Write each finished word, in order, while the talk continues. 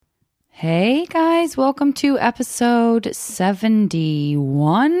Hey guys, welcome to episode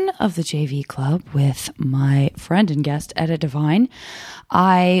 71 of the JV Club with my friend and guest, Etta Devine.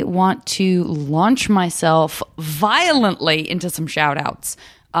 I want to launch myself violently into some shout outs.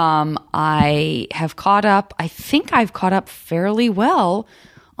 I think I've caught up fairly well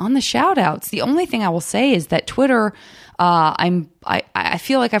on the shout outs. The only thing I will say is that Twitter, I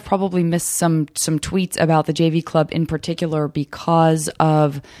feel like I've probably missed some tweets about the JV Club in particular because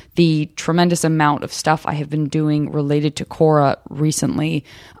of the tremendous amount of stuff I have been doing related to Quora recently.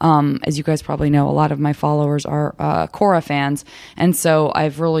 As you guys probably know, a lot of my followers are Quora fans. And so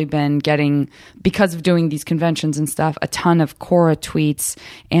I've really been getting, because of doing these conventions and stuff, a ton of Quora tweets.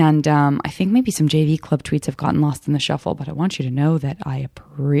 And I think maybe some JV Club tweets have gotten lost in the shuffle. But I want you to know that I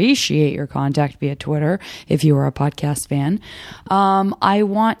appreciate your contact via Twitter if you are a podcast fan. I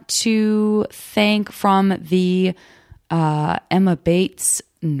want to thank from the Emma Bates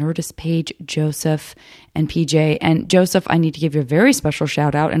Nerdist page, Joseph and PJ. And Joseph, I need to give you a very special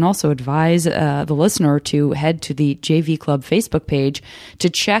shout out and also advise the listener to head to the JV Club Facebook page to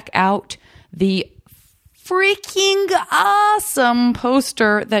check out the freaking awesome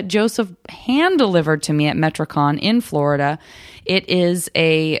poster that Joseph hand delivered to me at MetroCon in Florida. It is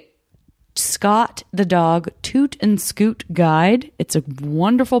a Scott the Dog Toot and Scoot guide. It's a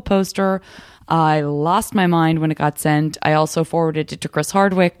wonderful poster. I lost my mind when it got sent. I also forwarded it to Chris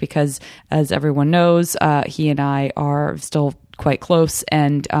Hardwick because, as everyone knows, he and I are still quite close,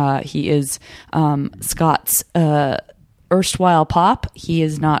 and he is Scott's erstwhile pop. He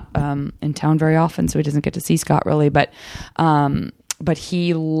is not in town very often, so he doesn't get to see Scott really, but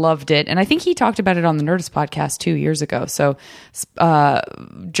he loved it. And I think he talked about it on the Nerdist podcast 2 years ago. So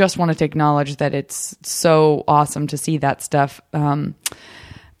just wanted to acknowledge that it's so awesome to see that stuff.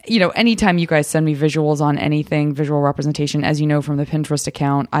 Anytime you guys send me visuals on anything, visual representation, as you know from the Pinterest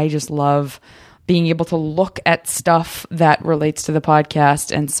account, I just love being able to look at stuff that relates to the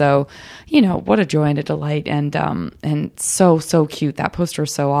podcast. And so, what a joy and a delight. And so cute. That poster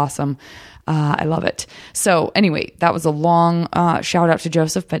is so awesome. I love it. So anyway, that was a long shout out to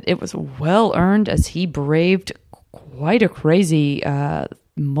Joseph, but it was well earned as he braved quite a crazy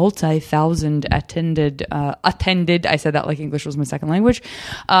multi-thousand attended, I said that like English was my second language,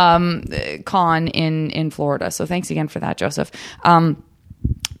 con in Florida. So thanks again for that, Joseph.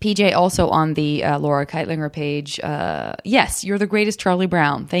 PJ also on the Laura Keitlinger page. Yes, you're the greatest Charlie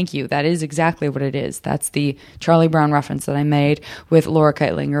Brown. Thank you. That is exactly what it is. That's the Charlie Brown reference that I made with Laura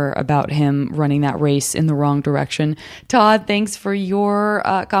Keitlinger about him running that race in the wrong direction. Todd, thanks for your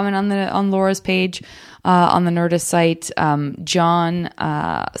comment on Laura's page on the Nerdist site. John,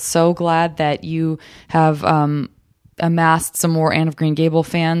 so glad that you have amassed some more Anne of Green Gable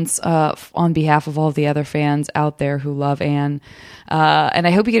fans on behalf of all the other fans out there who love Anne. And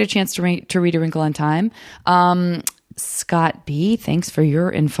I hope you get a chance to read A Wrinkle in Time. Scott B., thanks for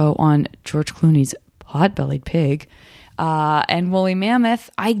your info on George Clooney's pot-bellied pig. And Woolly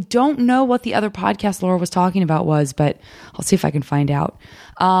Mammoth, I don't know what the other podcast Laura was talking about was, but I'll see if I can find out.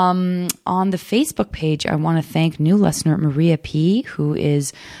 On the Facebook page, I want to thank new listener Maria P., who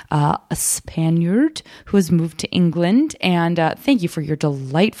is a Spaniard who has moved to England. And thank you for your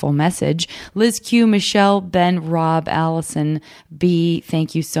delightful message. Liz Q, Michelle, Ben, Rob, Allison B.,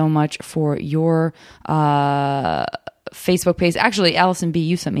 thank you so much for your Facebook page. Actually, Allison B.,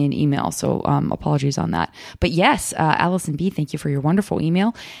 you sent me an email, so apologies on that. But yes, Allison B., thank you for your wonderful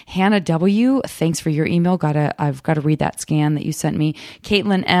email. Hannah W., thanks for your email. I've got to read that scan that you sent me.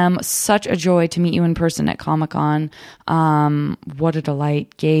 Caitlin M., such a joy to meet you in person at Comic-Con. What a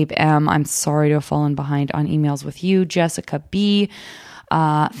delight. Gabe M., I'm sorry to have fallen behind on emails with you. Jessica B.,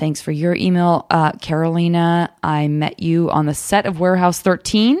 thanks for your email. Carolina, I met you on the set of Warehouse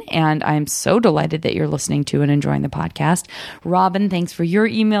 13, and I'm so delighted that you're listening to and enjoying the podcast. Robin, thanks for your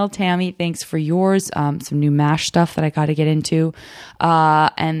email. Tammy, thanks for yours. Some new MASH stuff that I got to get into.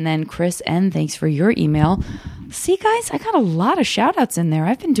 And then Chris N., thanks for your email. See, guys, I got a lot of shout outs in there.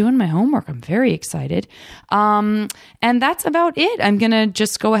 I've been doing my homework. I'm very excited. And that's about it. I'm going to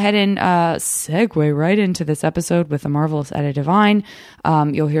just go ahead and segue right into this episode with the marvelous Etta Devine.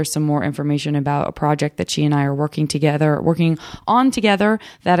 You'll hear some more information about a project that she and I are working on together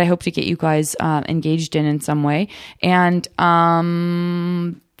that I hope to get you guys engaged in some way. And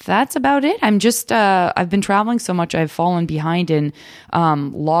that's about it. I'm just, I've been traveling so much. I've fallen behind in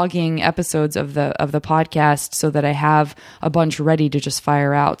logging episodes of the podcast so that I have a bunch ready to just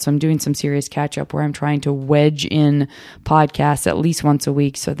fire out. So I'm doing some serious catch up where I'm trying to wedge in podcasts at least once a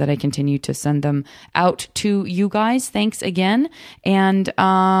week so that I continue to send them out to you guys. Thanks again. And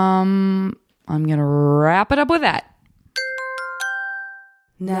I'm going to wrap it up with that.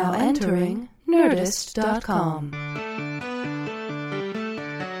 Now entering Nerdist.com.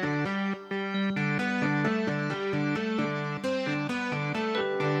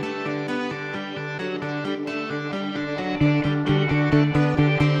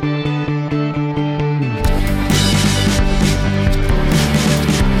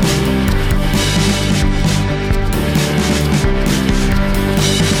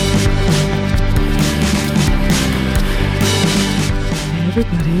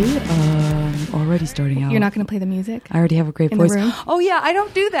 Everybody, already starting out. You're not going to play the music? I already have a great in voice. The room? Oh yeah, I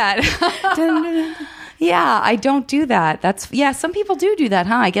don't do that. Yeah, I don't do that. Some people do that,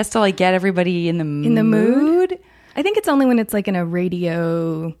 huh? I guess to like get everybody in the mood. I think it's only when it's like in a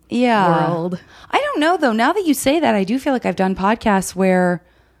radio world. I don't know though. Now that you say that, I do feel like I've done podcasts where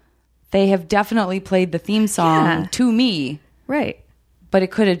they have definitely played the theme song to me. Right. But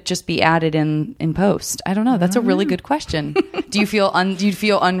it could have just be added in post. I don't know. That's a really good question. Do you feel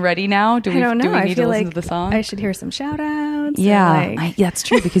unready now? Do we need to listen to the song? I should hear some shout outs. Yeah, that's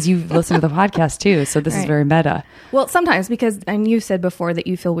true because you listen to the podcast too. So this is very meta. Well, sometimes and you said before that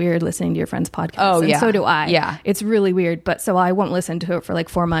you feel weird listening to your friend's podcast. Oh, and so do I. Yeah. It's really weird. But so I won't listen to it for like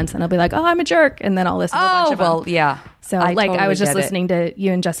 4 months and I'll be like, oh, I'm a jerk. And then I'll listen to a bunch of them. Yeah. So I was just listening to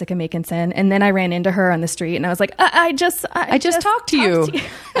you and Jessica Makinson, and then I ran into her on the street, and I was like, I just talked to you.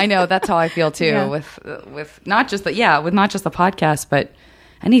 I know that's how I feel too with not just the podcast, but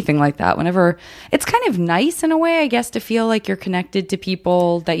anything like that. Whenever it's kind of nice in a way, I guess, to feel like you're connected to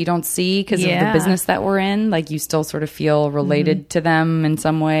people that you don't see because of the business that we're in. Like you still sort of feel related to them in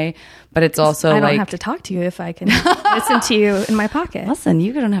some way. But it's also I don't have to talk to you if I can listen to you in my pocket. Listen,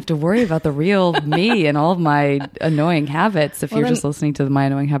 you don't have to worry about the real me and all of my annoying habits if you're just listening to my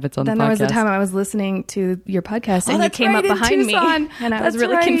annoying habits on the podcast. Then there was a time I was listening to your podcast and you came up behind me and I was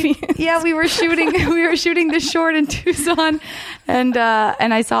really confused. Yeah, we were shooting this short in Tucson and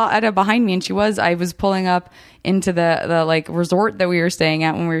I saw Etta behind me and I was pulling up into the like resort that we were staying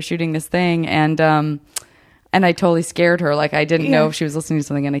at when we were shooting this thing and I totally scared her. Like, I didn't know if she was listening to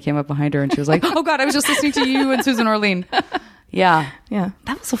something, and I came up behind her, and she was like, oh, God, I was just listening to you and Susan Orlean. Yeah. Yeah.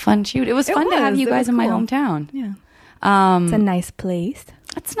 That was a fun shoot. It was fun to have you guys in my hometown. Yeah. It's a nice place.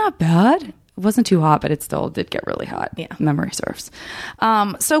 It's not bad. It wasn't too hot, but it still did get really hot. Yeah. Memory serves.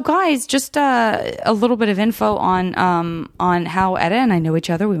 So, guys, just a little bit of info on how Etta and I know each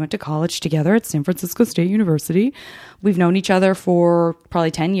other. We went to college together at San Francisco State University. We've known each other for probably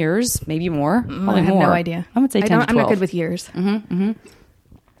 10 years, maybe more. Probably I have more. no idea. I would say 10 to 12. I'm not good with years.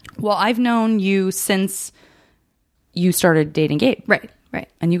 Well, I've known you since you started dating Gabe. Right.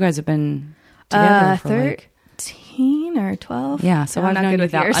 And you guys have been together for 13 or 12. Yeah, so I've known you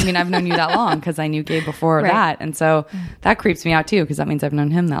that. I mean, I've known you that long because I knew Gabe before that, and so that creeps me out too because that means I've known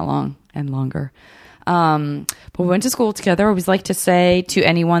him that long and longer. But we went to school together. I always like to say to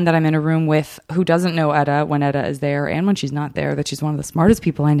anyone that I'm in a room with who doesn't know Etta when Etta is there and when she's not there that she's one of the smartest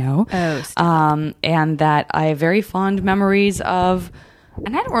people I know. And that I have very fond memories of.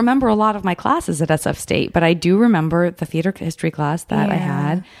 And I don't remember a lot of my classes at SF State, but I do remember the theater history class that I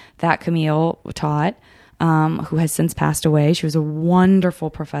had that Camille taught. Who has since passed away. She was a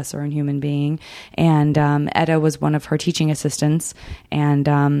wonderful professor and human being. And Etta was one of her teaching assistants. And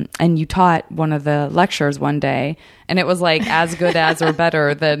you taught one of the lectures one day. And it was like as good as or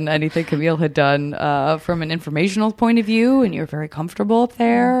better than anything Camille had done from an informational point of view. And you were very comfortable up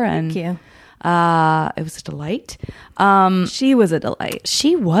there. Thank you. It was a delight. She was a delight.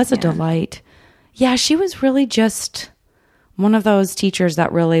 She was a delight. Yeah, she was really just one of those professors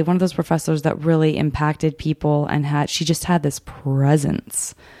that really impacted people she just had this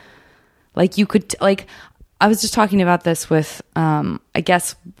presence. Like I was just talking about this with, I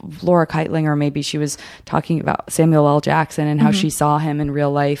guess, Laura Keitlinger. Maybe she was talking about Samuel L. Jackson and how she saw him in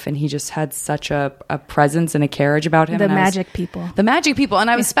real life. And he just had such a presence and a carriage about him. The magic people. And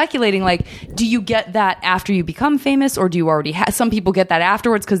I was speculating, like, do you get that after you become famous or do you already have, some people get that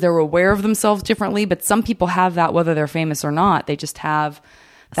afterwards because they're aware of themselves differently. But some people have that whether they're famous or not. They just have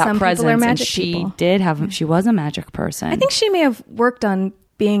that some presence. People are magic and she people. did have, she was a magic person. I think she may have worked on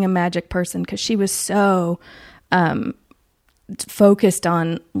being a magic person because she was so focused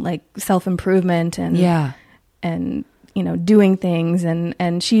on like self-improvement and doing things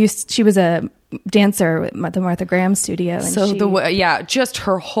and she was a dancer at the Martha Graham studio and so just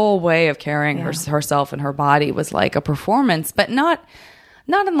her whole way of carrying herself and her body was like a performance, but not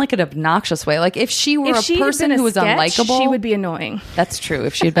in like an obnoxious way. Like if she were a person who was unlikable, she would be annoying. That's true.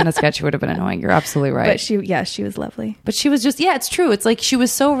 If she had been a sketch, she would have been annoying. You're absolutely right. But she was lovely. But she was just, it's true. It's like she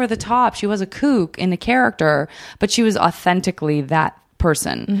was so over the top. She was a kook in the character, but she was authentically that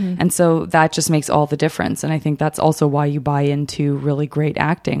person. And so that just makes all the difference. And I think that's also why you buy into really great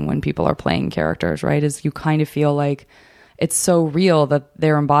acting when people are playing characters, right? Is you kind of feel like it's so real that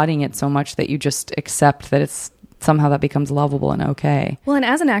they're embodying it so much that you just accept that it's somehow that becomes lovable and okay. Well, and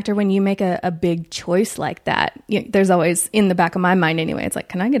as an actor, when you make a big choice like that, there's always, in the back of my mind anyway, it's like,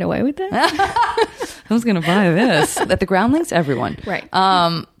 can I get away with this? Who's going to buy this? At the Groundlings? Everyone. Right.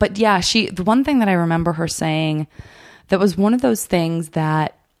 But yeah, the one thing that I remember her saying that was one of those things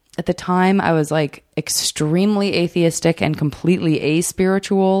that at the time I was like extremely atheistic and completely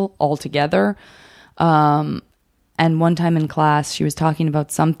aspiritual altogether. And one time in class, she was talking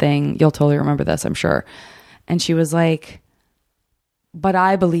about something, you'll totally remember this, I'm sure. And she was like, but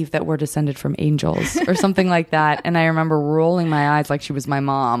I believe that we're descended from angels or something like that. And I remember rolling my eyes like she was my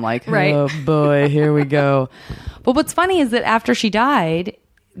mom, like, right. Oh boy, here we go. But what's funny is that after she died,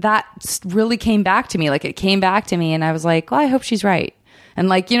 that really came back to me. Like it came back to me and I was like, well, I hope she's right. And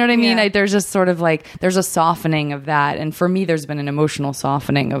like, you know what I mean? Yeah. There's just sort of like, there's a softening of that. And for me, there's been an emotional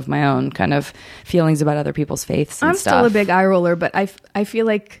softening of my own kind of feelings about other people's faiths and stuff. I'm still a big eye roller, but I feel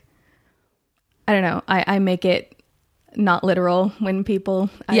like, I don't know, I make it not literal when people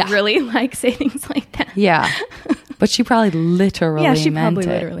I really like say things like that. Yeah. But she probably literally meant it. Yeah, she probably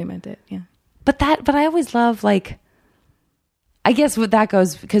literally meant it. Yeah. But I always love, like, I guess what that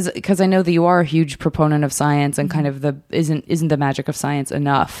goes, because I know that you are a huge proponent of science and kind of isn't the magic of science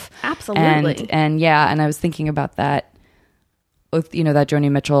enough. Absolutely. And yeah, and I was thinking about that with, that Joni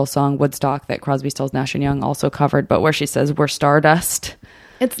Mitchell song Woodstock that Crosby, Stills, Nash & Young also covered, but where she says we're stardust.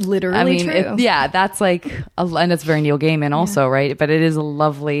 It's literally true. That's like, and it's very Neil Gaiman also, right? But it is a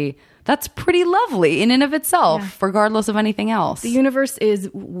lovely, that's pretty lovely in and of itself, regardless of anything else. The universe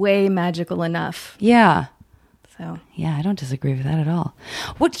is way magical enough. Yeah. So yeah, I don't disagree with that at all.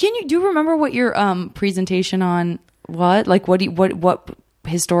 What do you remember what your presentation on what? Like what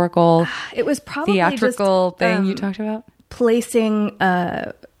historical it was probably theatrical just, thing you talked about? Placing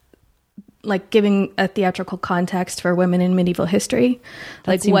like giving a theatrical context for women in medieval history,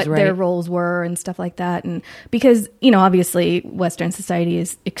 like what their roles were and stuff like that. And because, obviously Western society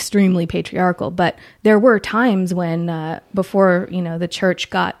is extremely patriarchal, but there were times when before, the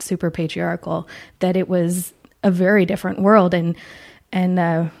church got super patriarchal, that it was a very different world. And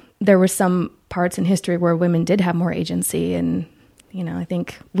there were some parts in history where women did have more agency. And, I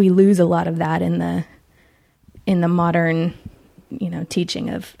think we lose a lot of that in the modern teaching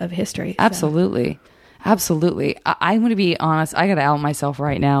of history. Absolutely. Absolutely. I'm going to be honest. I got to out myself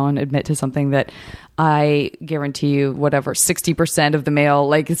right now and admit to something that I guarantee you, 60% of the male,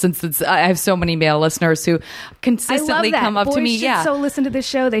 like since I have so many male listeners who consistently come up to me. Yeah. So listen to this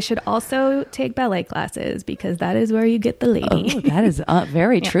show. They should also take ballet classes because that is where you get the lady. Oh, that is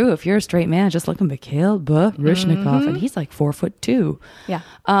very true. If you're a straight man, just look at Mikhail Baryshnikov and he's like 4'2". Yeah.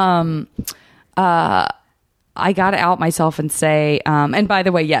 I got to out myself and say, and by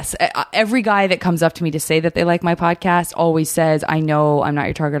the way, yes, every guy that comes up to me to say that they like my podcast always says, I know I'm not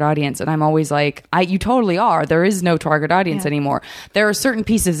your target audience. And I'm always like, you totally are. There is no target audience anymore. There are certain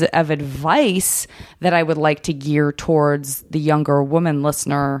pieces of advice that I would like to gear towards the younger woman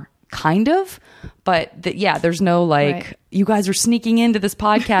listener, kind of. But there's no you guys are sneaking into this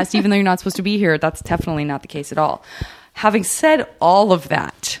podcast even though you're not supposed to be here. That's definitely not the case at all. Having said all of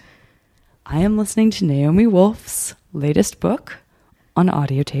that, I am listening to Naomi Wolf's latest book on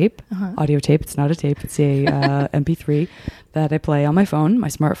audio tape. Audio tape, it's not a tape, it's a MP3 that I play on my phone, my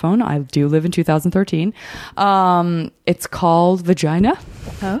smartphone. I do live in 2013. It's called Vagina.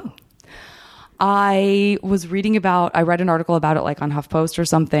 Oh. I read an article about it like on HuffPost or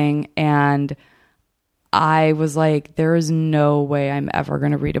something, and I was like, there is no way I'm ever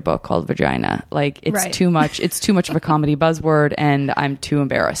going to read a book called Vagina. Like it's too much. It's too much of a comedy buzzword and I'm too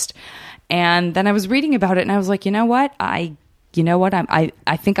embarrassed. And then I was reading about it and I was like, I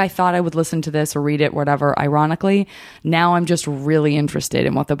think I thought I would listen to this or read it, whatever. Ironically, now I'm just really interested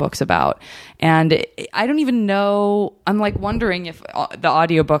in what the book's about. And I don't even know. I'm like wondering if the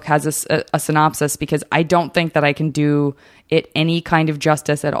audiobook has a synopsis, because I don't think that I can do it any kind of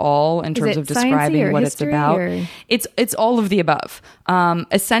justice at all in terms of describing what it's about. It's all of the above.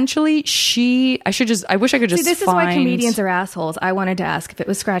 Essentially, I wish I could just this is why comedians are assholes. I wanted to ask if it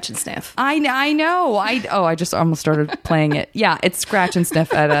was Scratch and Sniff. I know. I just almost started playing it. Yeah, it's Scratch and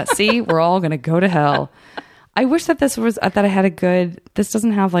Sniff, Etta. See, we're all going to go to hell. I wish that I had this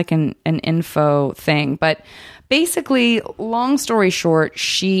doesn't have like an info thing, but basically, long story short,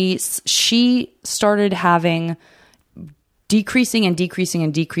 she started having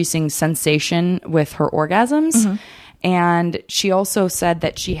decreasing sensation with her orgasms. And she also said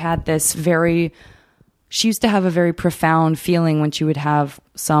that she had this very she used to have a very profound feeling when she would have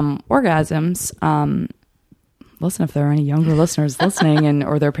some orgasms. Listen, if there are any younger listeners listening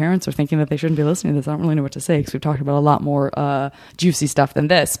or their parents are thinking that they shouldn't be listening to this, I don't really know what to say because we've talked about a lot more juicy stuff than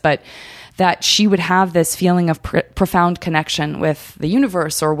this, but that she would have this feeling of profound connection with the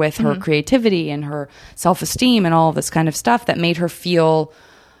universe or with her creativity and her self-esteem and all of this kind of stuff that made her feel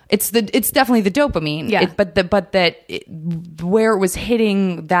it's definitely the dopamine. Yeah. Where it was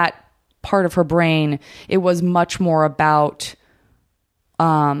hitting that part of her brain, it was much more about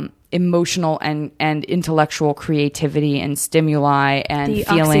emotional and intellectual creativity and stimuli and the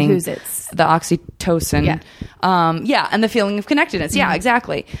feeling the oxytocin. And the feeling of connectedness. Yeah,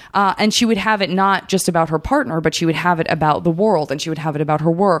 exactly. And she would have it not just about her partner, but she would have it about the world, and she would have it about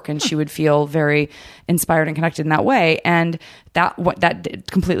her work, and she would feel very inspired and connected in that way. And that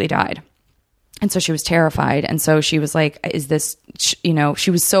completely died. And so she was terrified. And so she was like, is this,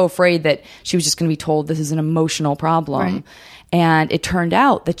 she was so afraid that she was just going to be told this is an emotional problem. Right. And it turned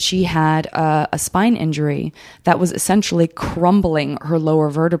out that she had a spine injury that was essentially crumbling her lower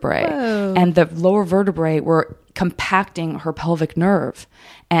vertebrae. Whoa. And the lower vertebrae were compacting her pelvic nerve.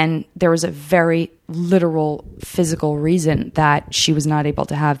 And there was a very literal physical reason that she was not able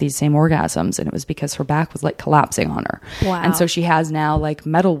to have these same orgasms. And it was because her back was like collapsing on her. Wow. And so she has now like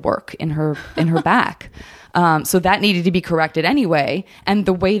metal work in her back. So that needed to be corrected anyway. And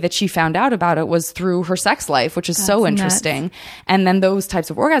the way that she found out about it was through her sex life, which is so interesting. Nuts. And then those types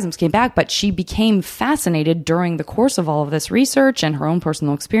of orgasms came back, but she became fascinated during the course of all of this research and her own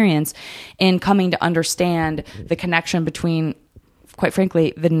personal experience in coming to understand the connection between, quite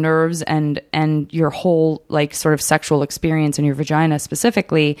frankly, the nerves and your whole like sort of sexual experience in your vagina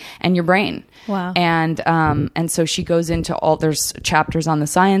specifically and your brain. Wow. And so she goes into there's chapters on the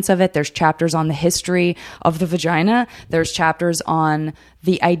science of it. There's chapters on the history of the vagina. There's chapters on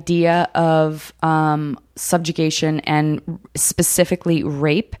the idea of subjugation and specifically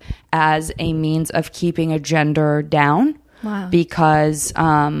rape as a means of keeping a gender down. Wow. Because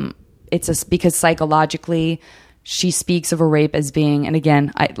because psychologically she speaks of a rape as being, and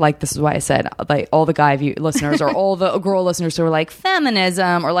again, this is why I said, like, all the guy listeners or all the girl listeners who are like,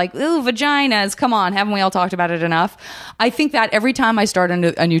 feminism or like, ooh, vaginas, come on, haven't we all talked about it enough? I think that every time I start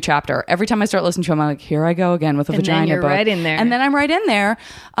a new chapter, every time I start listening to him, I'm like, here I go again with a vagina then you're book. right in there. And then I'm right in there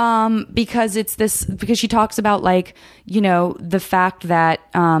because she talks about like, the fact that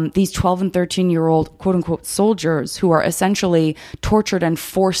these 12 and 13-year-old quote unquote soldiers who are essentially tortured and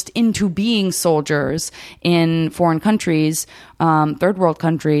forced into being soldiers in foreign countries, third world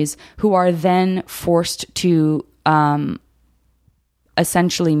countries, who are then forced to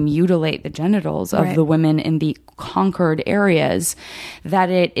essentially mutilate the genitals of the women in the conquered areas, that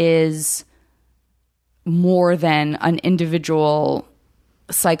it is more than an individual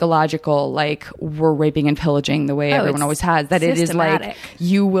psychological, like, we're raping and pillaging the way everyone always has, that systematic. It is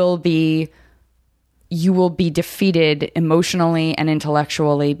like you will be defeated emotionally and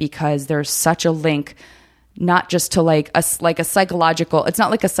intellectually because there's such a link, not just to like a psychological, it's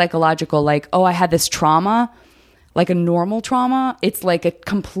not like a psychological, like, oh, I had this trauma, like a normal trauma. It's like a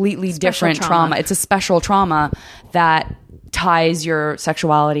completely different trauma. It's a special trauma that ties your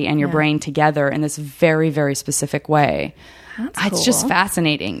sexuality and your brain together in this very, very specific way. It's just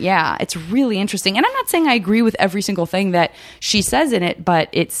fascinating. Yeah, it's really interesting. And I'm not saying I agree with every single thing that she says in it, but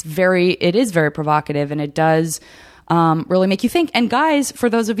it is very provocative, and it does really make you think. And guys, for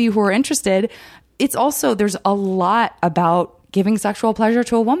those of you who are interested, it's also, there's a lot about giving sexual pleasure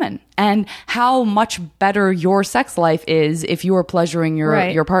to a woman and how much better your sex life is if you are pleasuring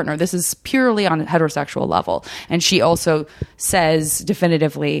your partner. This is purely on a heterosexual level. And she also says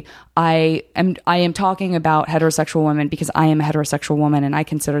definitively, I am talking about heterosexual women because I am a heterosexual woman, and I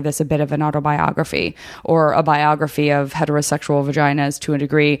consider this a bit of an autobiography or a biography of heterosexual vaginas to a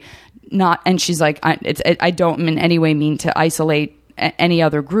degree. And she's like, I don't in any way mean to isolate any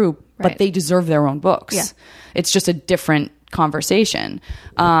other group, but they deserve their own books. Yeah. It's just a different conversation.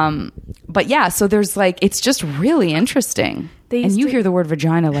 But yeah, so there's like, it's just really interesting. And you hear the word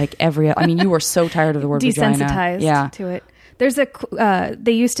vagina like you are so tired of the word vagina. Desensitized to it. There's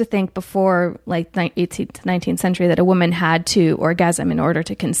they used to think before like 18th to 19th century that a woman had to orgasm in order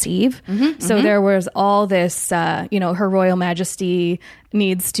to conceive. So there was all this, her royal majesty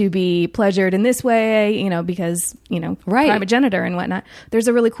needs to be pleasured in this way, because, primogenitor and whatnot. There's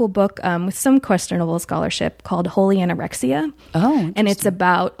a really cool book with some questionable scholarship called Holy Anorexia. Oh, and it's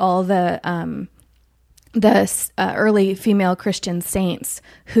about all the early female Christian saints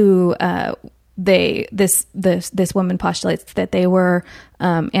who this woman postulates that they were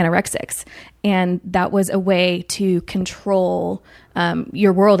anorexics, and that was a way to control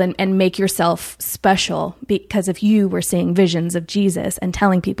your world and make yourself special, because if you were seeing visions of Jesus and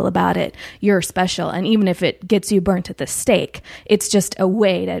telling people about it, you're special. And even if it gets you burnt at the stake, it's just a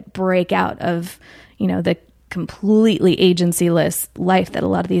way to break out of, the completely agency-less life that a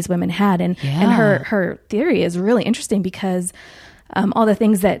lot of these women had. And her theory is really interesting because all the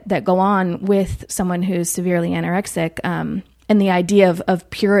things that go on with someone who's severely anorexic, and the idea of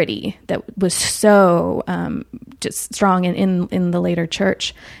purity that was so just strong in the later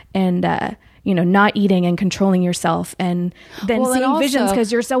church, and not eating and controlling yourself, and then seeing visions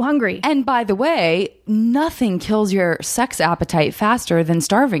because you're so hungry. And by the way, nothing kills your sex appetite faster than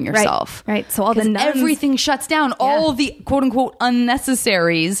starving yourself. Right. So everything shuts down. All the quote unquote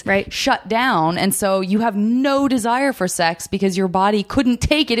unnecessaries shut down. And so you have no desire for sex because your body couldn't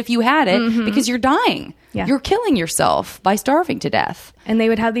take it if you had it, because you're dying. Yeah. You're killing yourself by starving to death. And they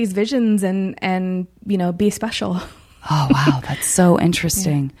would have these visions and be special. Oh, wow. That's so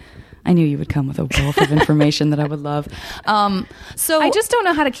interesting. Yeah. I knew you would come with a wealth of information that I would love. So I just don't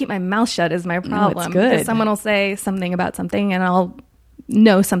know how to keep my mouth shut is my problem. No, it's good. Because someone will say something about something and I'll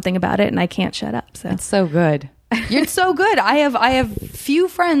know something about it and I can't shut up. So it's so good. You're so good. I have few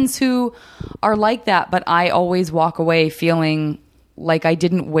friends who are like that, but I always walk away feeling like I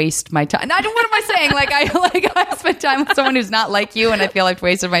didn't waste my time. What am I saying? I spent time with someone who's not like you, and I feel I've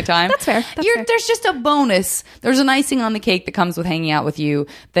wasted my time. That's fair. There's just a bonus. There's an icing on the cake that comes with hanging out with you.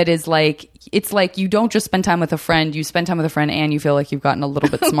 That is it's like you don't just spend time with a friend. You spend time with a friend, and you feel like you've gotten a little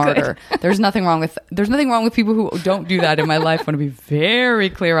bit smarter. There's nothing wrong with people who don't do that in my life. I want to be very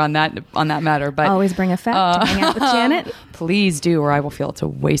clear on that matter. But always bring a fact to hang out with Janet. Please do, or I will feel it's a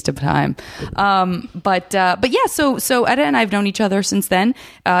waste of time. But yeah. So Etta and I have known each other since then.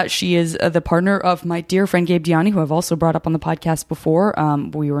 She is the partner of my dear friend Gabe Gianni, who I've also brought up on the podcast before.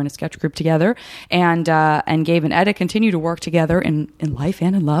 We were in a sketch group together, and Gabe and Etta continue to work together in life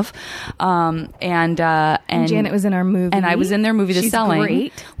and in love. And Janet was in our movie, and I was in their movie, The She's Selling,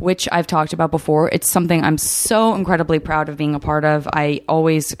 great. which I've talked about before. It's something I'm so incredibly proud of being a part of. I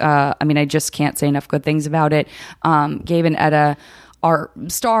always, I just can't say enough good things about it. Gabe and Etta are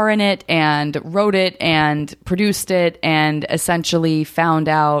star in it and wrote it and produced it and essentially found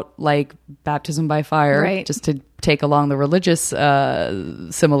out, like baptism by fire, just to take along the religious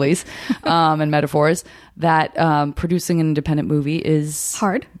similes and metaphors, that producing an independent movie is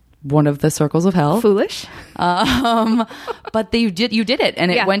hard. One of the circles of hell. Foolish. But you did it,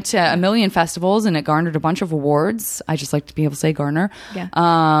 and it went to a million festivals, and it garnered a bunch of awards. I just like to be able to say Garner. Yeah.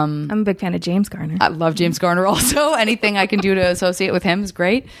 I'm a big fan of James Garner. I love James Garner also. Anything I can do to associate with him is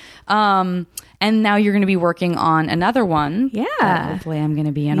great. And now you're going to be working on another one. Yeah. Hopefully I'm going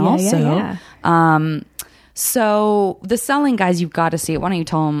to be in also. Yeah. So The Selling, guys, you've got to see it. Why don't you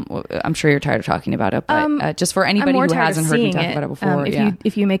tell them? I'm sure you're tired of talking about it, but just for anybody who hasn't heard me talk about it before.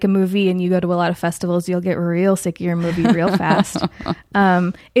 If you make a movie and you go to a lot of festivals, you'll get real sick of your movie real fast.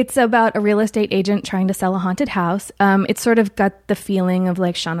 It's about a real estate agent trying to sell a haunted house. It's sort of got the feeling of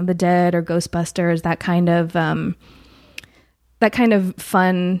like Shaun of the Dead or Ghostbusters, that kind of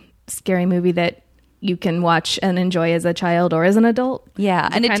fun, scary movie that you can watch and enjoy as a child or as an adult. Yeah,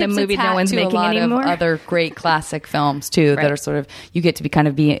 and kind of movie no one's making anymore. Of other great classic films too that are sort of, you get to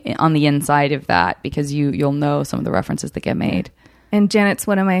be on the inside of that because you'll know some of the references that get made. And Janet's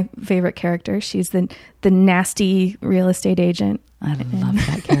one of my favorite characters. She's the nasty real estate agent. I love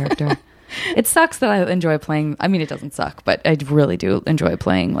that character. It sucks that I enjoy playing. I mean, it doesn't suck, but I really do enjoy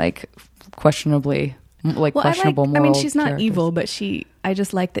playing questionable moral she's not characters. Evil, but I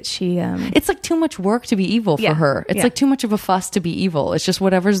just like that she it's like too much work to be evil for her. It's like too much of a fuss to be evil. It's just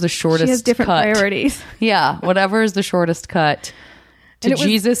whatever's the shortest cut. She has different priorities. Yeah, whatever is the shortest cut to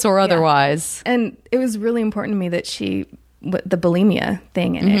Jesus or otherwise. And it was really important to me that the bulimia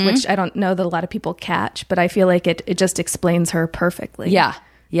thing in it, which I don't know that a lot of people catch, but I feel like it just explains her perfectly. Yeah.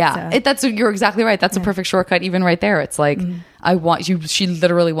 Yeah, so. You're exactly right. That's a perfect shortcut, even right there. It's like she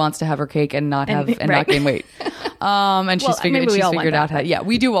literally wants to have her cake and not gain weight. And she's figured out how. Yeah,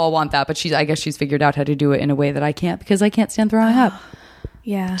 we do all want that, but I guess she's figured out how to do it in a way that I can't, because I can't stand throwing up.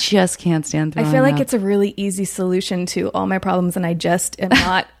 Yeah, just can't stand throwing up. I feel like it's a really easy solution to all my problems, and I just am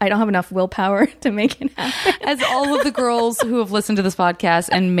not. I don't have enough willpower to make it happen. As all of the girls who have listened to this podcast,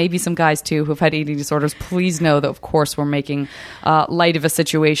 and maybe some guys too who've had eating disorders, please know that of course we're making light of a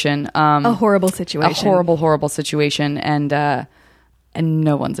situation, a horrible situation, horrible situation, and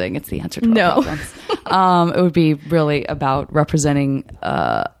no one's saying it's the answer to our problems. It would be really about representing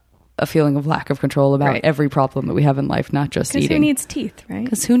a feeling of lack of control about every problem that we have in life, not just eating. Because who needs teeth, right?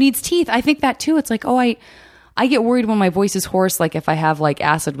 Because who needs teeth? I think that too. It's like, I get worried when my voice is hoarse, like if I have like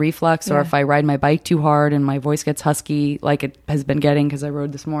acid reflux or if I ride my bike too hard and my voice gets husky, like it has been getting because I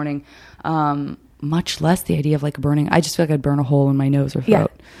rode this morning. Much less the idea of like burning. I just feel like I'd burn a hole in my nose or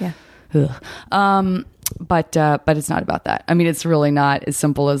throat. Yeah. But it's not about that. I mean, it's really not as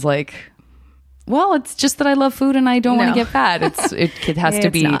simple as like, well, it's just that I love food and I don't want to get fat. It has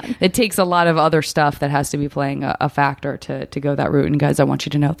to be. Not. It takes a lot of other stuff that has to be playing a factor to go that route. And guys, I want you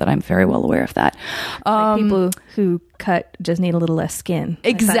to know that I'm very well aware of that. Like people who cut just need a little less skin.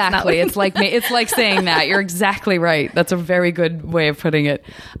 Exactly. It's like saying that. You're exactly right. That's a very good way of putting it.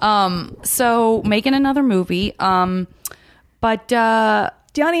 So making another movie. But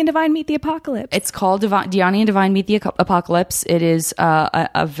Diani and Devine Meet the Apocalypse. It's called Diani and Devine Meet the Apocalypse. It is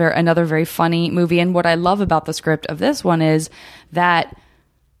another very funny movie. And what I love about the script of this one is that,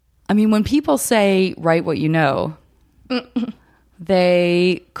 I mean, when people say, write what you know,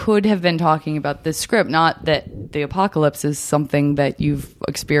 they could have been talking about this script. Not that the apocalypse is something that you've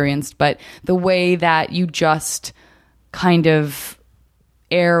experienced, but the way that you just kind of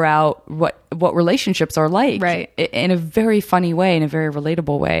air out what relationships are like, right, in a very funny way, in a very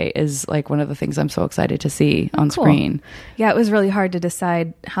relatable way, is like one of the things I'm so excited to see on screen. Yeah, it was really hard to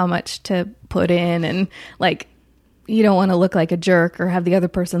decide how much to put in, and like, you don't want to look like a jerk or have the other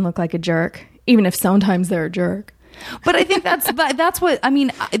person look like a jerk, even if sometimes they're a jerk. But I think that's what I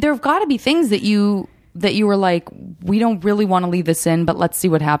mean. There have got to be things that you were like, we don't really want to leave this in, but let's see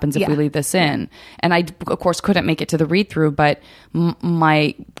what happens if we leave this in. And I, of course, couldn't make it to the read-through, but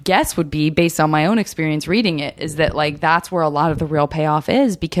my guess would be, based on my own experience reading it, is that like that's where a lot of the real payoff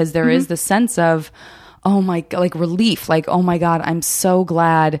is, because there is the sense of, oh my, like relief, like, oh my God, I'm so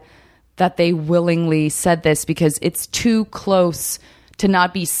glad that they willingly said this, because it's too close to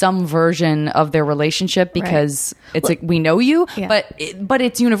not be some version of their relationship, because it's like, we know you, but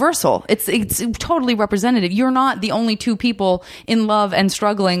it's universal. It's totally representative. You're not the only two people in love and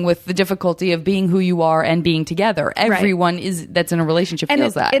struggling with the difficulty of being who you are and being together. Everyone that's in a relationship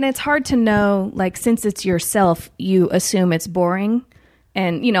feels that. And it's hard to know, like, since it's yourself, you assume it's boring.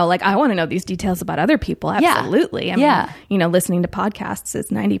 And, you know, like, I want to know these details about other people. Absolutely. I mean, you know, listening to podcasts is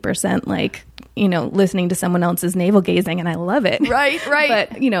 90% like, you know, listening to someone else's navel gazing, and I love it. Right.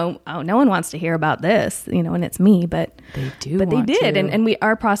 But, you know, no one wants to hear about this, you know, and it's me, but they do. But they did. And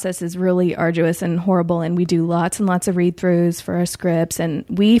our process is really arduous and horrible, and we do lots and lots of read-throughs for our scripts, and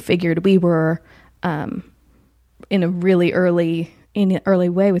we figured we were in a really early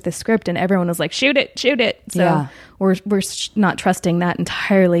way with the script, and everyone was like, shoot it. So we're not trusting that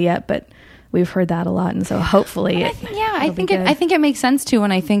entirely yet, but we've heard that a lot, and so hopefully I think it makes sense too.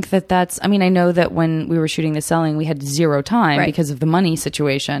 And I think that's, I mean, I know that when we were shooting The Selling, we had zero time because of the money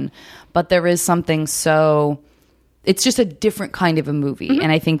situation, but there is something, so it's just a different kind of a movie, and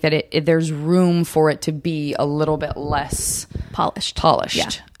I think that there's room for it to be a little bit less polished. Yeah,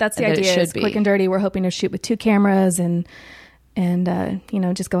 that's the idea. It's quick and dirty. We're hoping to shoot with 2 cameras and you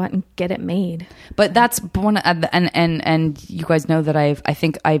know, just go out and get it made. But that's one, and you guys know that I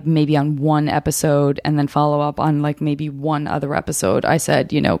think I maybe on one episode and then follow up on like maybe one other episode, I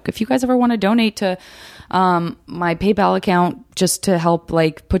said, you know, if you guys ever want to donate to my PayPal account just to help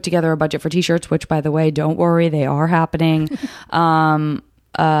like put together a budget for t-shirts, which by the way, don't worry, they are happening, and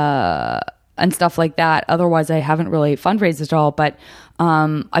stuff like that. Otherwise, I haven't really fundraised at all, but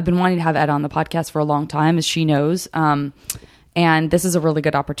I've been wanting to have Ed on the podcast for a long time, as she knows. And this is a really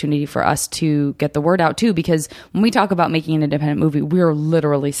good opportunity for us to get the word out too, because when we talk about making an independent movie, we're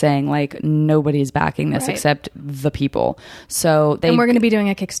literally saying like nobody's backing this except the people. So and we're going to be doing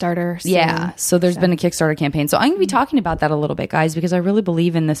a Kickstarter soon. Yeah. So there's been a Kickstarter campaign. So I'm going to be talking about that a little bit, guys, because I really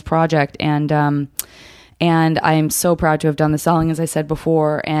believe in this project, and I am so proud to have done The Selling, as I said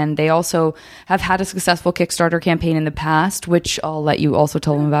before. And they also have had a successful Kickstarter campaign in the past, which I'll let you also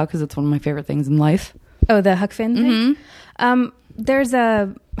tell them about, because it's one of my favorite things in life. Oh, the Huck Finn thing? There's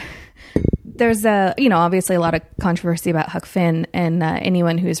a, you know, obviously a lot of controversy about Huck Finn, and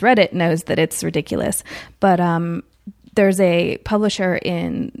anyone who's read it knows that it's ridiculous. But there's a publisher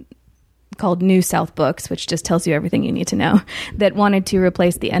called New South Books, which just tells you everything you need to know, that wanted to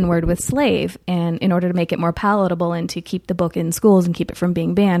replace the N-word with slave, and in order to make it more palatable and to keep the book in schools and keep it from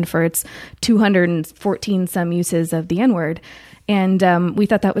being banned for its 214 some uses of the N-word. And we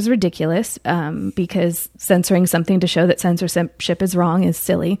thought that was ridiculous, because censoring something to show that censorship is wrong is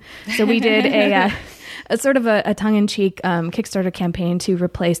silly. So we did a sort of a tongue-in-cheek Kickstarter campaign to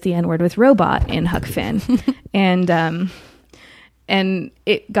replace the N-word with robot in Huck Finn. And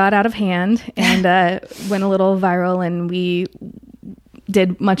it got out of hand and went a little viral, and we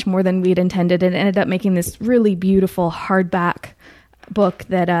did much more than we'd intended and ended up making this really beautiful hardback book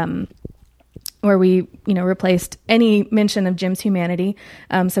that where we, replaced any mention of Jim's humanity.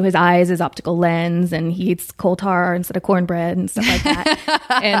 So his eye is his optical lens, and he eats coal tar instead of cornbread and stuff like that.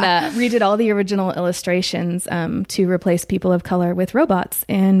 And redid all the original illustrations to replace people of color with robots.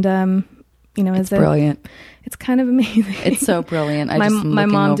 And it's brilliant. It's kind of amazing. It's so brilliant. My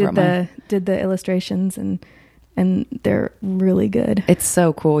mom did the illustrations, and they're really good. It's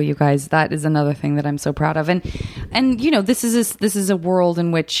so cool, you guys. That is another thing that I'm so proud of. And this is a world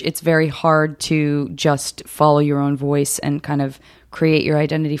in which it's very hard to just follow your own voice and kind of create your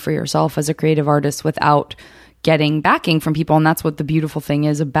identity for yourself as a creative artist without getting backing from people. And that's what the beautiful thing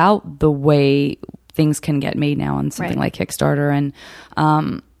is about the way things can get made now on something like Kickstarter.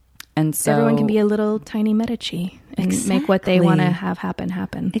 And so everyone can be a little tiny Medici and make what they want to have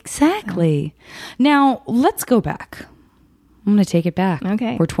happen. Exactly. Now let's go back. I'm going to take it back.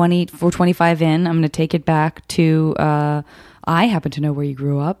 Okay. We're 25 in. I'm going to take it back to, I happen to know where you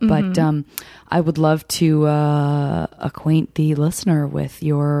grew up, but I would love to acquaint the listener with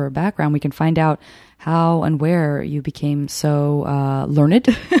your background. We can find out how and where you became so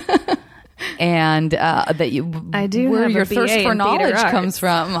learned. And that you, I do where have your a BA thirst for in knowledge theater arts. comes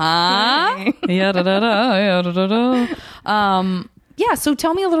from, huh? Yeah. So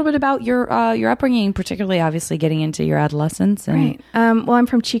tell me a little bit about your upbringing, particularly, obviously, getting into your adolescence. And right. Well, I'm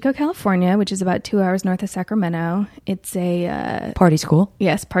from Chico, California, which is about 2 hours north of Sacramento. It's a party school.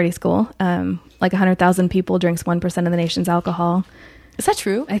 Yes, party school. Like 100,000 people, drinks 1% of the nation's alcohol. Is that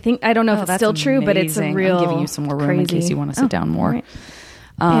true? I don't know if it's still true, but it's a real. I'm giving you some more room in case you want to sit down more.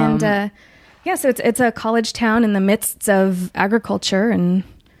 Right. So it's a college town in the midst of agriculture, and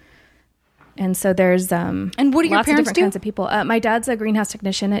so there's and what do your lots parents of different do? kinds of people. My dad's a greenhouse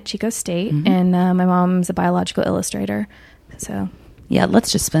technician at Chico State, and my mom's a biological illustrator. So yeah,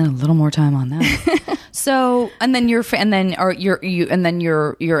 let's just spend a little more time on that. So, and then your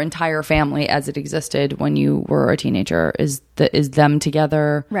entire family, as it existed when you were a teenager, is them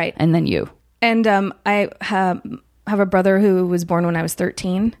together, right? And then you and I have a brother who was born when I was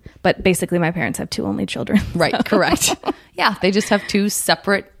 13, but basically my parents have two only children. Right, correct. Yeah, they just have two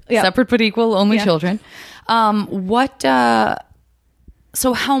separate but equal only children. So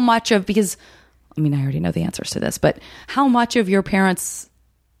how much of, because I mean, I already know the answers to this, but how much of your parents,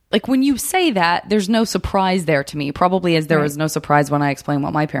 like when you say that, there's no surprise there to me, probably as there was no surprise when I explained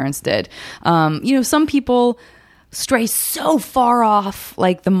what my parents did. Some people stray so far off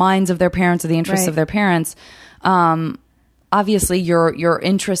like the minds of their parents or the interests of their parents. Obviously your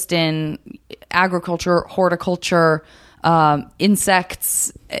interest in agriculture, horticulture,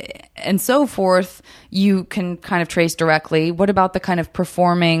 insects, and so forth, you can kind of trace directly. What about the kind of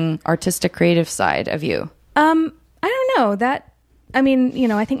performing, artistic, creative side of you? I don't know that. I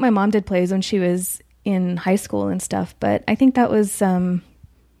mean, I think my mom did plays when she was in high school and stuff, but I think that was,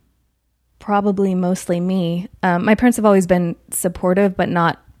 probably mostly me. My parents have always been supportive, but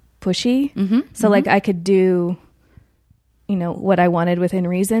not pushy. So like I could do, what I wanted within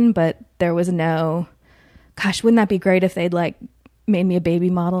reason, but there was no, gosh, wouldn't that be great if they'd like made me a baby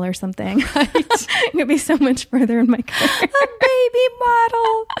model or something? Right. It'd be so much further in my career. A baby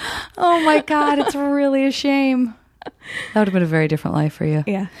model. Oh my God. It's really a shame. That would have been a very different life for you.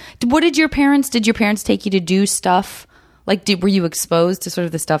 Yeah. Did your parents take you to do stuff? Like, were you exposed to sort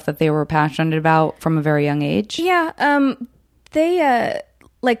of the stuff that they were passionate about from a very young age? Yeah. They,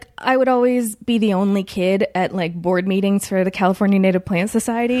 like, I would always be the only kid at like board meetings for the California Native Plant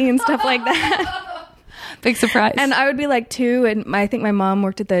Society and stuff like that. Big surprise. And I would be like 2, and I think my mom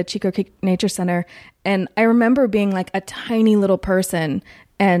worked at the Chico Creek Nature Center, and I remember being like a tiny little person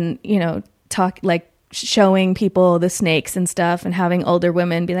and, showing people the snakes and stuff, and having older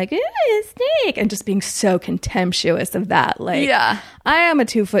women be like, a snake, and just being so contemptuous of that. Like, yeah, I am a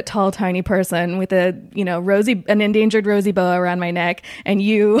 2-foot tall, tiny person with an endangered rosy boa around my neck, and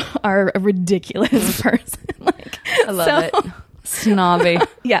you are a ridiculous person. Like, I love it. Snobby.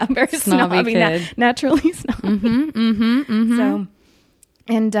 Yeah, very snobby kid. Naturally snobby. So,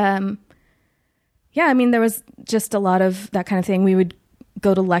 and yeah, I mean, there was just a lot of that kind of thing. We would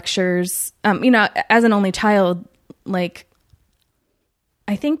go to lectures. As an only child, like,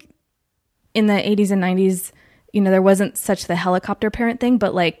 I think in the 80s and 90s, there wasn't such the helicopter parent thing,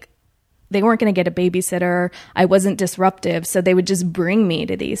 but like they weren't going to get a babysitter. I wasn't disruptive, so they would just bring me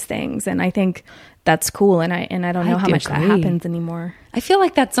to these things, and I think that's cool. And I don't know how much that happens anymore. I feel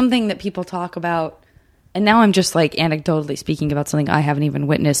like that's something that people talk about, and now I'm just like anecdotally speaking about something I haven't even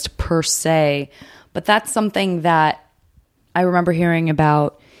witnessed per se, but that's something that I remember hearing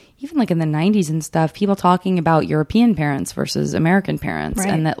about, even like in the 90s and stuff, people talking about European parents versus American parents. Right.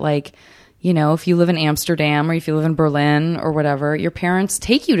 And that like, you know, if you live in Amsterdam or if you live in Berlin or whatever, your parents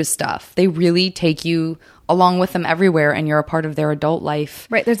take you to stuff. They really take you along with them everywhere, and you're a part of their adult life.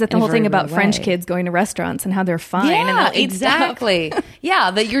 Right. There's that whole thing about French kids going to restaurants and how they're fine. Yeah, and they'll eat exactly.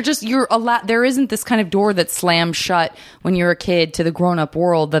 Yeah, that you're a lot. There isn't this kind of door that slams shut when you're a kid to the grown-up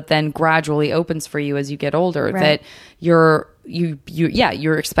world that then gradually opens for you as you get older. Right. That you're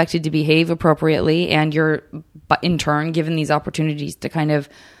expected to behave appropriately, and you're in turn given these opportunities to kind of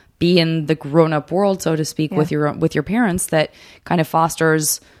be in the grown-up world, so to speak, with your parents. That kind of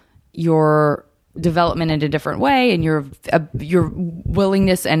fosters your development in a different way, and your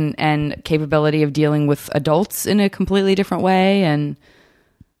willingness and capability of dealing with adults in a completely different way. And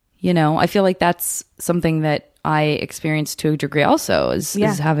you know, I feel like that's something that I experienced to a degree also, is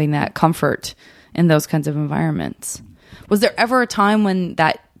having that comfort in those kinds of environments. Was there ever a time when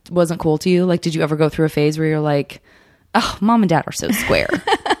that wasn't cool to you? Like, did you ever go through a phase where you're like, oh, mom and dad are so square?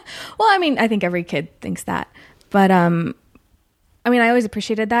 Well, I mean, I think every kid thinks that, but I mean, I always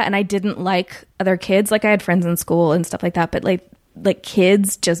appreciated that, and I didn't like other kids. Like, I had friends in school and stuff like that, but like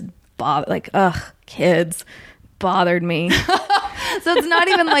kids just kids bothered me. So it's not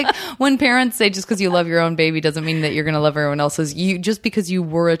even like when parents say just because you love your own baby doesn't mean that you're going to love everyone else's. You just because you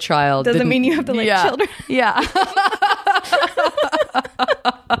were a child doesn't mean you have to like children. Yeah.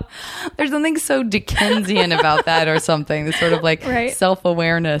 There's something so Dickensian about that, or something. The sort of like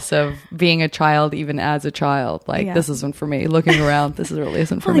self-awareness of being a child, even as a child. Like, this isn't for me. Looking around, this really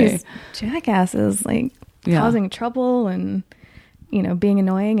isn't for me. These jackasses like causing trouble and, you know, being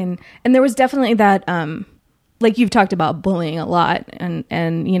annoying. And there was definitely that, like you've talked about bullying a lot,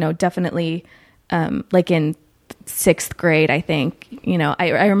 and you know, definitely like in 6th grade, I think, you know,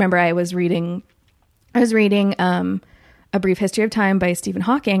 I remember I was reading A Brief History of Time by Stephen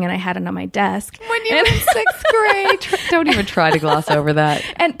Hawking, and I had it on my desk. When you were in 6th grade. Don't even try to gloss over that.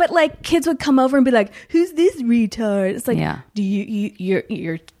 But like kids would come over and be like, "Who's this retard?" It's like, do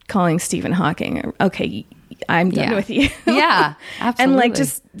you're calling Stephen Hawking? Okay, I'm done with you. Yeah, absolutely. And like,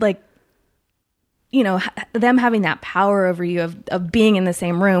 just like, you know, them having that power over you of being in the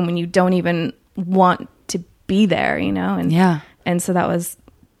same room when you don't even want to be there, you know? And so that was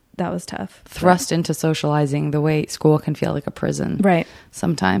tough. Thrust into socializing the way school can feel like a prison. Right.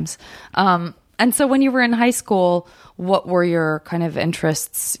 Sometimes. And so when you were in high school, what were your kind of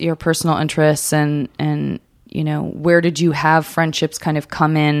interests, your personal interests, and, you know, where did you have friendships kind of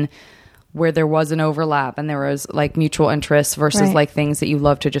come in where there was an overlap and there was like mutual interests versus like things that you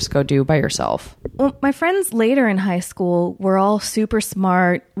love to just go do by yourself? Well, my friends later in high school were all super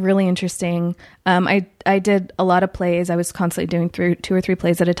smart, really interesting. I did a lot of plays. I was constantly doing 2 or 3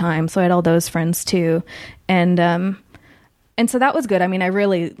 plays at a time. So I had all those friends too. And so that was good. I mean, I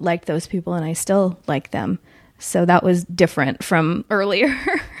really liked those people and I still like them. So that was different from earlier.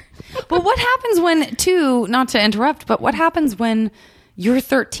 But what happens when, too, not to interrupt, but what happens when you're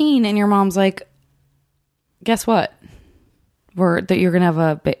 13 and your mom's like, guess what? That you're going to have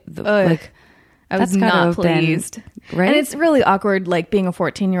a I was not pleased. Right? And it's really awkward, like being a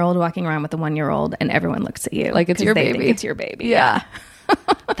 14-year-old walking around with a 1-year-old and everyone looks at you like it's your baby. Think it's your baby. Yeah.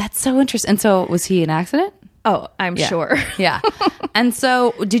 That's so interesting. And so was he an accident? Oh, I'm sure. Yeah. And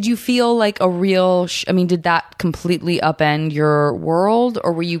so did you feel like a real, did that completely upend your world,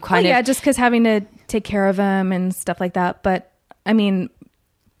 or were you kind of... Yeah, just because having to take care of him and stuff like that. But I mean,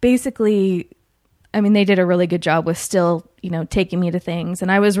 basically, they did a really good job with still, you know, taking me to things.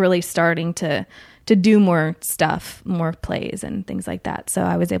 And I was really starting to do more stuff, more plays and things like that. So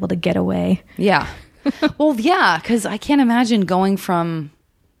I was able to get away. Yeah. Well, yeah, because I can't imagine going from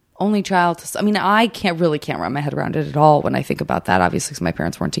only child to... I can't wrap my head around it at all when I think about that, obviously, because my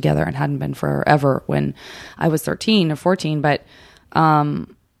parents weren't together and hadn't been forever when I was 13 or 14. But the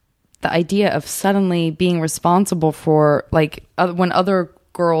idea of suddenly being responsible for, like, when other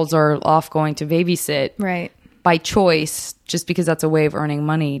girls are off going to babysit, right, by choice, just because that's a way of earning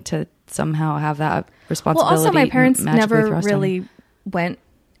money, to somehow have that responsibility. Well, also my parents never really went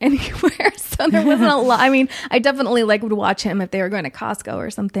anywhere, so there wasn't a lot. I definitely would watch him if they were going to Costco or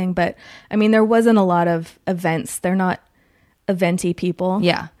something, but there wasn't a lot of events. They're not eventy people.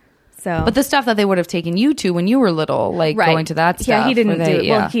 Yeah. So, but the stuff that they would have taken you to when you were little, like going to that stuff. Yeah, he didn't do it.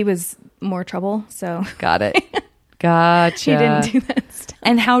 Yeah. Well, he was more trouble, so. Got it. Gotcha. He didn't do that stuff.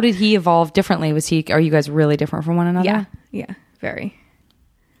 And how did he evolve differently? Are you guys really different from one another? Yeah, very.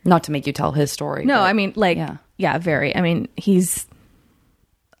 Not to make you tell his story. No, yeah, very.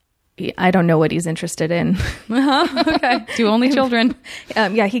 I don't know what he's interested in. Okay. 2 only children.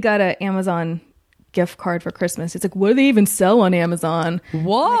 Yeah, he got an Amazon gift card for Christmas. It's like, what do they even sell on Amazon?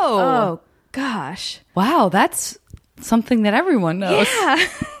 Whoa. Like, oh gosh. Wow. That's something that everyone knows. Yeah.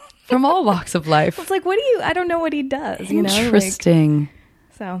 From all walks of life. It's like, I don't know what he does. Interesting.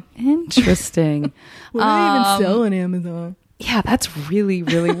 So interesting. What do they even sell on Amazon? Yeah, that's really,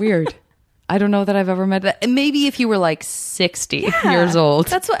 really weird. I don't know that I've ever met that. Maybe if you were like 60 years old.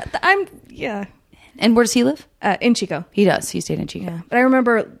 That's what I'm. Yeah. And where does he live? In Chico. He does. He stayed in Chico. Yeah. But I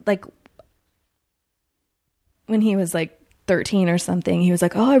remember like when he was like 13 or something, he was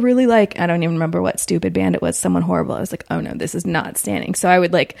like, oh, I really like, I don't even remember what stupid band it was, someone horrible. I was like, oh no, this is not standing. So I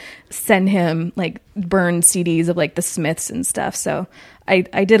would like send him like burned CDs of like the Smiths and stuff. So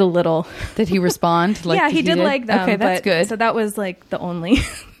I did a little. Did he respond? Like, yeah, he did like them. Okay, that's good. So that was like the only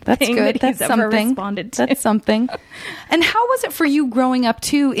that's thing good. that he's that's ever something. responded to. That's something. And how was it for you growing up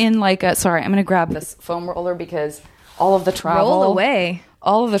too in like a, sorry, I'm going to grab this foam roller because all of the travel. Roll away.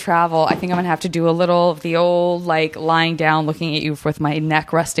 All of the travel, I think I'm going to have to do a little of the old, like, lying down, looking at you with my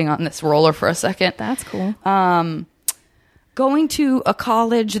neck resting on this roller for a second. That's cool. Going to a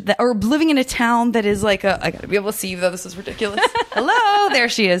college that, or living in a town that is like I got to be able to see you, though. This is ridiculous. Hello, there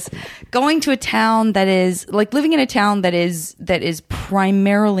she is. Going to a town that is, like, living in a town that is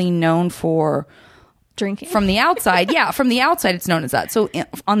primarily known for drinking. From the outside. Yeah, from the outside, it's known as that. So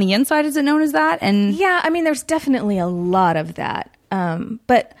on the inside, is it known as that? And yeah, I mean, there's definitely a lot of that.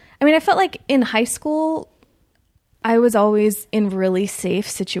 But I mean, I felt like in high school, I was always in really safe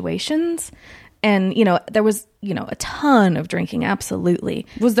situations. And, you know, there was, you know, a ton of drinking. Absolutely.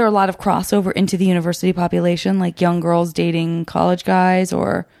 Was there a lot of crossover into the university population, like young girls dating college guys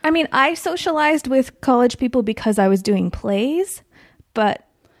or? I mean, I socialized with college people because I was doing plays, but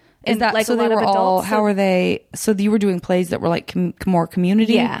is that like so? They were all, how are they? So you were doing plays that were like more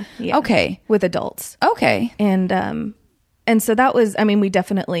community? Yeah. Okay. With adults. Okay. And so that was, I mean, we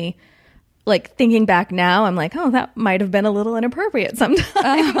definitely, like, thinking back now, I'm like, oh, that might have been a little inappropriate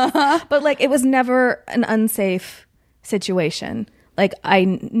sometimes. But, like, it was never an unsafe situation. Like, I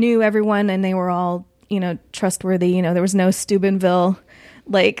knew everyone and they were all, you know, trustworthy. You know, there was no Steubenville,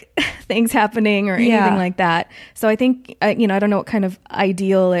 like, things happening or anything like that. So I think, you know, I don't know what kind of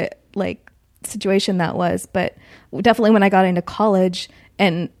ideal, situation that was. But definitely when I got into college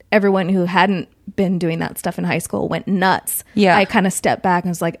and everyone who hadn't been doing that stuff in high school went nuts. Yeah. I kind of stepped back and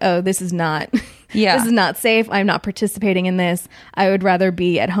was like, oh, this is not, this is not safe. I'm not participating in this. I would rather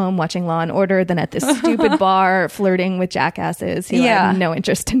be at home watching Law and Order than at this stupid bar flirting with jackasses who I have no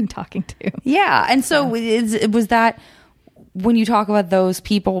interest in talking to. Yeah. And so was that, when you talk about those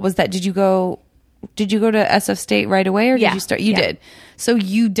people, was that, did you go to SF State right away or did you start? You did. So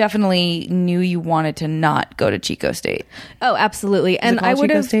you definitely knew you wanted to not go to Chico State. Oh, absolutely. And I would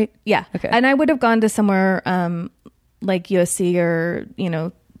have, State? Yeah. Okay. And I would have gone to somewhere like USC or, you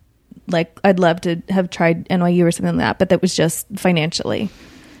know, like I'd love to have tried NYU or something like that, but that was just financially.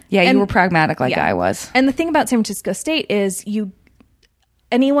 Yeah, you were pragmatic like I was. And the thing about San Francisco State is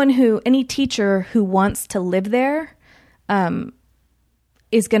any teacher who wants to live there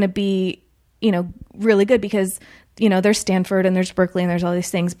is going to be, you know, really good because, you know, there's Stanford and there's Berkeley and there's all these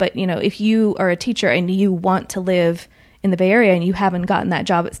things. But, you know, if you are a teacher and you want to live in the Bay Area and you haven't gotten that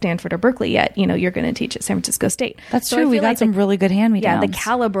job at Stanford or Berkeley yet, you know, you're going to teach at San Francisco State. That's true. We got some really good hand-me-downs. Yeah, the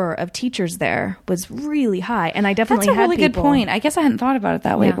caliber of teachers there was really high. And I definitely had really good point. I guess I hadn't thought about it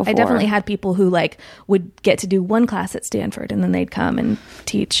that way before. I definitely had people who like would get to do one class at Stanford and then they'd come and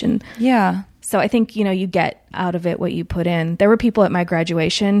teach. And so I think, you know, you get out of it what you put in. There were people at my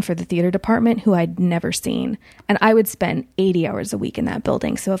graduation for the theater department who I'd never seen. And I would spend 80 hours a week in that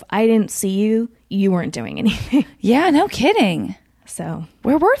building. So if I didn't see you, you weren't doing anything. Yeah, no kidding. So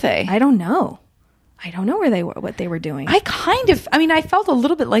where were they? I don't know. I don't know where they were, what they were doing. I felt a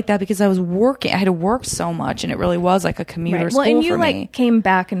little bit like that because I was working. I had to work so much and it really was like a commuter school for me. Well, and you like came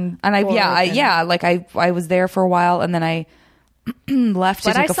back and I was there for a while and then I left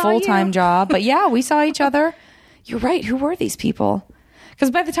to take a full-time job. But yeah, we saw each other. You're right. Who were these people?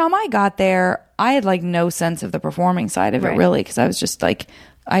 Because by the time I got there, I had like no sense of the performing side of it really. Because I was just like,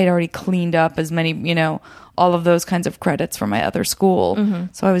 I had already cleaned up as many, you know, all of those kinds of credits from my other school. Mm-hmm.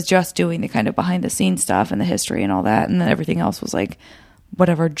 So I was just doing the kind of behind the scenes stuff and the history and all that. And then everything else was like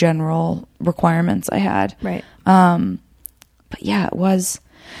whatever general requirements I had. Right. But yeah, it was.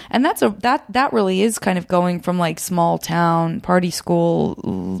 And that really is kind of going from like small town party school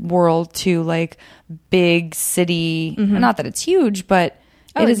world to like big city. Mm-hmm. Not that it's huge, but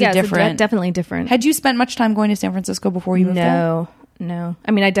it is different. Definitely different. Had you spent much time going to San Francisco before you moved there? No.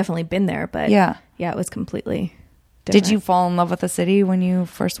 I mean, I'd definitely been there, but yeah, it was completely different. Did you fall in love with the city when you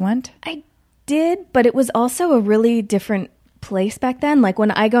first went? I did, but it was also a really different place back then. Like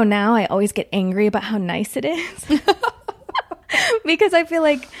when I go now, I always get angry about how nice it is. Because I feel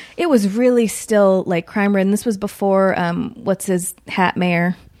like it was really still like crime ridden. This was before what's his hat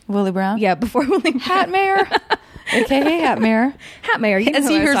mayor? Willie Brown? Yeah, before Willie Brown. Hat mayor. AKA Hat Mayor. Hat Mayor. You know as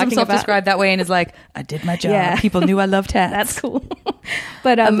he hears himself described that way and is like, I did my job. Yeah. People knew I loved hats. That's cool.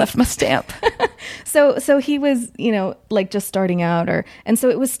 But I left my stamp. So he was, like just starting out and so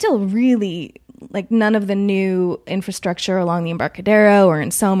it was still really like none of the new infrastructure along the Embarcadero or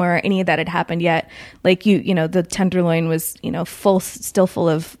in Soma or any of that had happened yet. Like the Tenderloin was, still full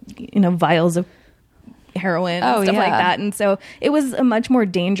of, vials of heroin and stuff like that. And so it was a much more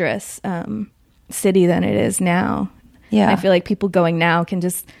dangerous city than it is now. Yeah. And I feel like people going now can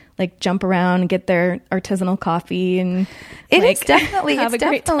just like jump around and get their artisanal coffee and it's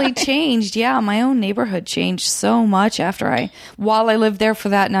definitely changed. Yeah. My own neighborhood changed so much while I lived there for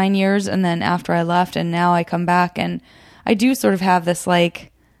that 9 years and then after I left, and now I come back and I do sort of have this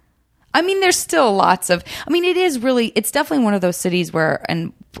like, I mean, there's still lots of, it's definitely one of those cities where,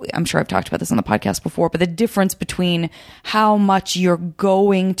 and I'm sure I've talked about this on the podcast before, but the difference between how much you're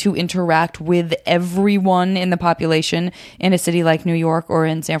going to interact with everyone in the population in a city like New York or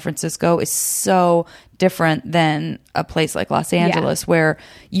in San Francisco is so different than a place like Los Angeles, where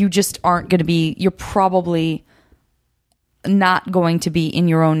you just aren't going to be, you're probably not going to be in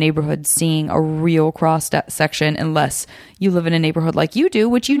your own neighborhood seeing a real cross section unless you live in a neighborhood like you do,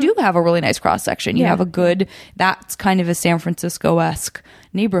 which you do have a really nice cross section. You have that's kind of a San Francisco-esque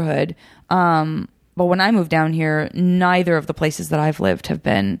neighborhood. But when I moved down here, neither of the places that I've lived have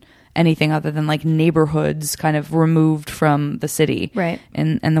been anything other than like neighborhoods kind of removed from the city. Right.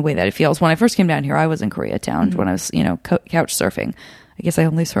 And the way that it feels. When I first came down here, I was in Koreatown when I was, couch surfing. I guess I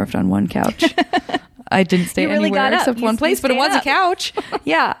only surfed on one couch. I didn't stay anywhere except one place, but it was a couch.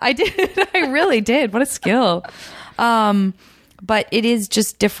 Yeah, I did. I really did. What a skill. But it is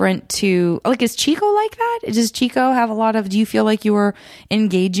just different to, like, is Chico like that? Does Chico have a lot of, do you feel like you were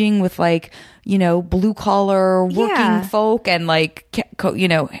engaging with like, blue collar working folk and like,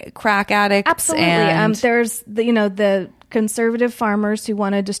 crack addicts? Absolutely. And there's the conservative farmers who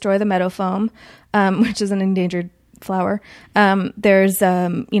want to destroy the meadow foam, which is an endangered flower. There's,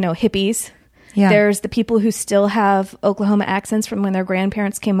 hippies. Yeah. There's the people who still have Oklahoma accents from when their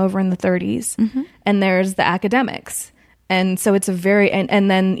grandparents came over in the 30s. Mm-hmm. And there's the academics. And so it's a very, and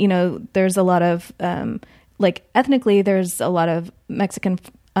then, there's a lot of, like ethnically, there's a lot of Mexican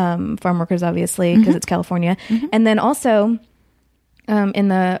farm workers, obviously, because it's California. Mm-hmm. And then also in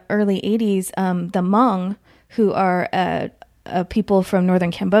the early 80s, the Hmong, who are people from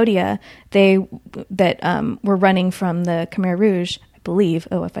northern Cambodia, that were running from the Khmer Rouge, believe.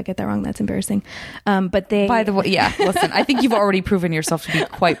 Oh, if I get that wrong, that's embarrassing. But they, by the way, yeah, listen, I think you've already proven yourself to be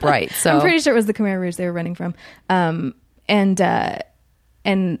quite bright. So I'm pretty sure it was the Khmer Rouge they were running from. And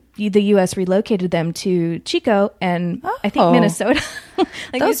the U.S. relocated them to Chico and I think Minnesota.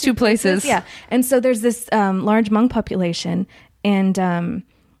 Like those two places. Yeah. And so there's this large Hmong population. And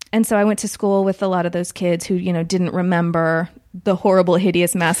so I went to school with a lot of those kids who, didn't remember the horrible,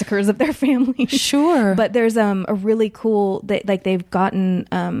 hideous massacres of their families. Sure. But there's a really cool, they've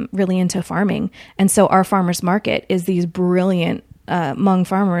gotten really into farming. And so our farmers market is these brilliant Hmong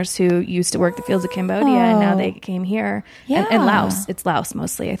farmers who used to work the fields of Cambodia and now they came here. Yeah. And Laos. It's Laos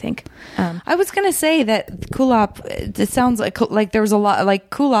mostly, I think. I was going to say that Kulop, it sounds like there was a lot, like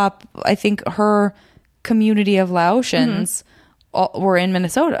Kulop, I think her community of Laotians were in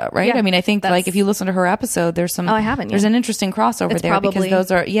Minnesota, right? Yeah, I mean, I think like if you listen to her episode, there's some, I haven't, there's an interesting crossover there because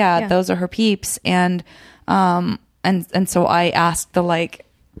those are, those are her peeps. And so I asked the like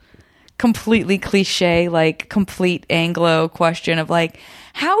completely cliche, like complete Anglo question of like,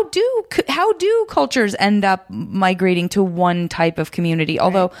 how do cultures end up migrating to one type of community?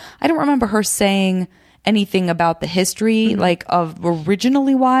 Although I don't remember her saying anything about the history, like of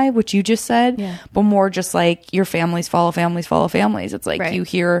originally why, which you just said, but more just like your families follow families follow families. It's like you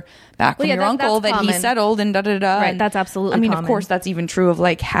hear back from your uncle that he settled and da-da-da. Right, that's absolutely common. Of course, that's even true of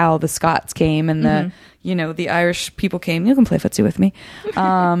like how the Scots came and the, the Irish people came. You can play footsie with me.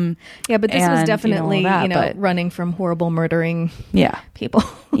 But this was definitely, running from horrible murdering people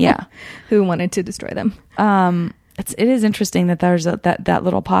who wanted to destroy them. It is interesting that there's that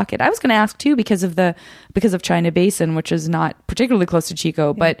little pocket. I was going to ask too because of China Basin, which is not particularly close to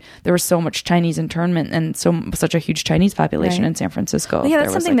Chico, but there was so much Chinese internment and such a huge Chinese population in San Francisco. Yeah,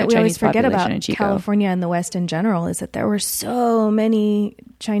 that's something that we always forget about California and the West in general is that there were so many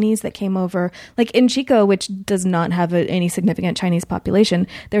Chinese that came over. Like in Chico, which does not have any significant Chinese population,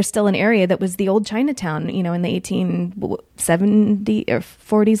 there's still an area that was the old Chinatown, in the 1870 or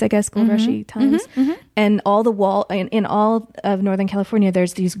 40s, I guess, Gold Rushy times. And all the in all of Northern California,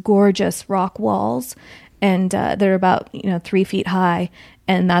 there's these gorgeous rock walls, and they're about 3 feet high.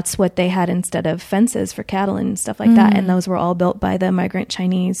 And that's what they had instead of fences for cattle and stuff like that. And those were all built by the migrant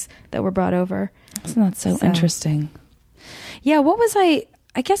Chinese that were brought over. That's so interesting. Yeah, what was I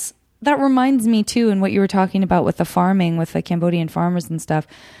guess that reminds me too, and what you were talking about with the farming, with the Cambodian farmers and stuff,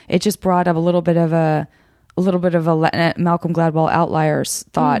 it just brought up a little bit of a Malcolm Gladwell outliers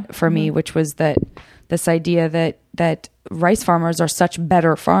thought for me, which was that this idea that rice farmers are such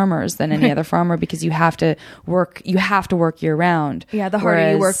better farmers than any other farmer because you have to work year round. Yeah, the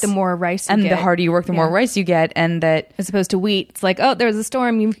harder you work, the more rice you get. And the harder you work, the more rice you get. And that, as opposed to wheat, it's like, oh, there's a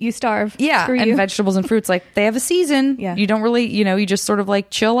storm, you starve. Yeah, Screw and you. vegetables and fruits, like they have a season. Yeah. You don't really, you just sort of like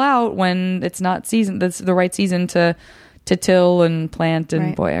chill out when it's not season. That's the right season to till and plant.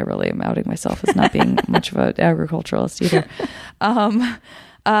 And boy, I really am outing myself as not being much of an agriculturalist either.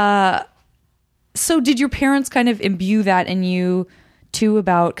 So did your parents kind of imbue that in you too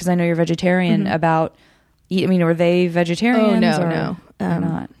about, because I know you're vegetarian, about, were they vegetarians? Oh, no.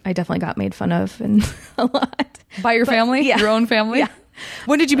 Not. I definitely got made fun of and a lot. By your family? Yeah. Your own family? Yeah.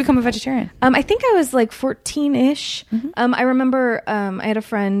 When did you become a vegetarian? I think I was like 14-ish. I remember I had a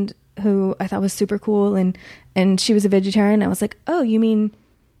friend who I thought was super cool, and she was a vegetarian. I was like, oh, you mean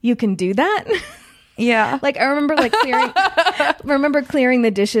you can do that? Yeah. Like I remember clearing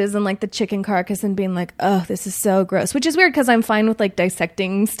the dishes and like the chicken carcass and being like, oh, this is so gross, which is weird because I'm fine with like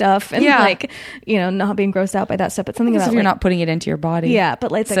dissecting stuff and like, not being grossed out by that stuff. But something about if you're not putting it into your body. Yeah.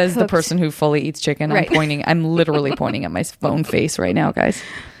 But like says the person who fully eats chicken. Right. I'm literally pointing at my phone face right now, guys.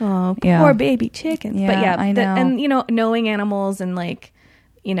 Oh, poor baby chickens. Yeah, but yeah, I know. And knowing animals and like,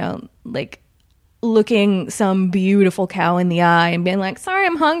 like looking some beautiful cow in the eye and being like, sorry,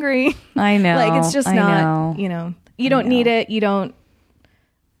 I'm hungry. I know. Like, it's just not, you don't need it. You don't,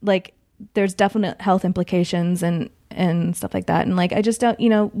 like, there's definite health implications and stuff like that. And like, I just don't,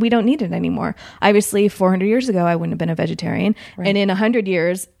 we don't need it anymore. Obviously 400 years ago, I wouldn't have been a vegetarian. Right. And in 100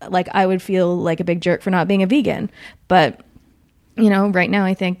 years, like I would feel like a big jerk for not being a vegan. But, right now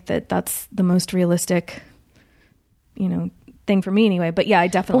I think that that's the most realistic, thing for me anyway. But yeah, I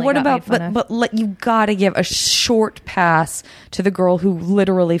definitely. But what about? But you gotta give a short pass to the girl who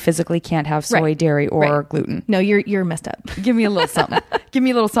literally physically can't have soy, dairy, or gluten. No, you're messed up. Give me a little something. Give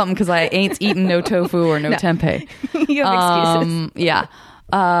me a little something because I ain't eating no tofu or no tempeh. You have excuses. Yeah.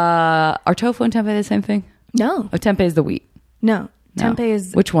 Are tofu and tempeh the same thing? No. Oh, tempeh is the wheat. No. Tempeh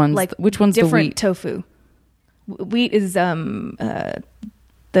is which one's different the wheat? Tofu. Wheat is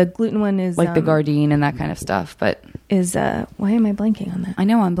the gluten one is like the Gardein and that kind of stuff, but is why am I blanking on that? I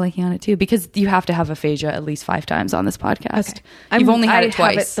know I'm blanking on it too because you have to have aphasia at least 5 times on this podcast. Okay. You've only had it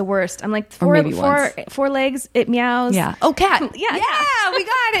twice. Have it the worst. I'm like four legs. It meows. Yeah. Oh, cat. Yeah. We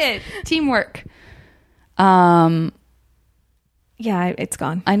got it. Teamwork. Yeah, it's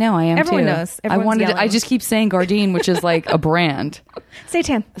gone. I know. I am. Everyone too. knows. Everyone's I just keep saying Gardein, which is like a brand.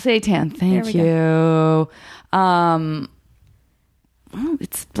 Seitan. Thank you.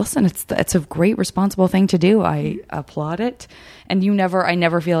 It's a great responsible thing to do. I applaud it. And I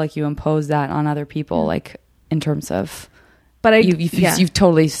never feel like you impose that on other people, like in terms of, but you've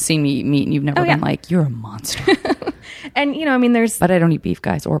totally seen me eat meat and you've never been like, you're a monster. And, but I don't eat beef,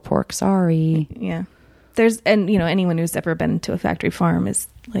 guys, or pork. Sorry. Yeah. Anyone who's ever been to a factory farm is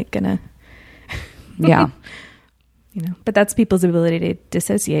like gonna, yeah. But that's people's ability to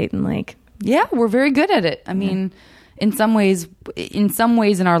dissociate and like, yeah, we're very good at it. I mean, in some ways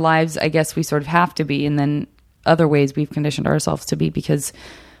in our lives, I guess we sort of have to be. And then other ways we've conditioned ourselves to be because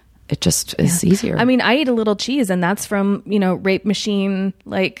it just is easier. I mean, I eat a little cheese and that's from, rape machine,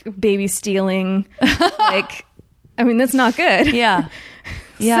 like baby stealing. Like, I mean, that's not good. Yeah.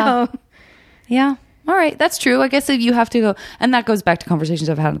 Yeah. So, yeah. All right. That's true. I guess that you have to go. And that goes back to conversations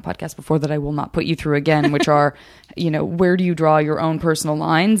I've had on the podcast before that I will not put you through again, which are, where do you draw your own personal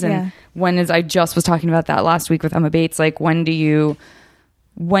lines? And I just was talking about that last week with Emma Bates, like if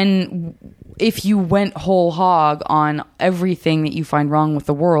you went whole hog on everything that you find wrong with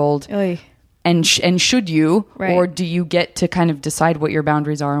the world, and should you, or do you get to kind of decide what your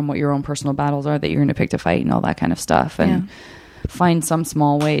boundaries are and what your own personal battles are that you're going to pick to fight and all that kind of stuff and find some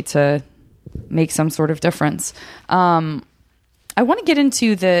small way to make some sort of difference. I want to get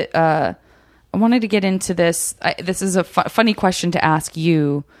into I wanted to get into this. This is a funny question to ask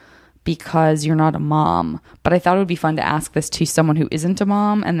you, because you're not a mom. But I thought it would be fun to ask this to someone who isn't a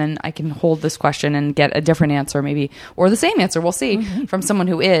mom, and then I can hold this question and get a different answer maybe, or the same answer, we'll see, from someone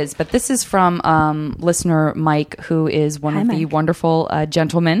who is. But this is from listener Mike, who is one of the wonderful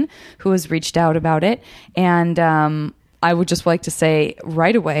gentlemen who has reached out about it. And I would just like to say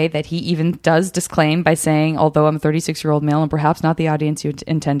right away that he even does disclaim by saying, although I'm a 36-year-old male and perhaps not the audience you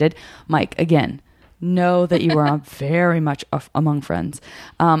intended, Mike, again, know that you are very much among friends.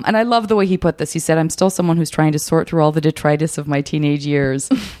 And I love the way he put this. He said, I'm still someone who's trying to sort through all the detritus of my teenage years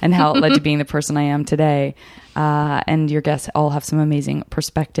and how it led to being the person I am today. And your guests all have some amazing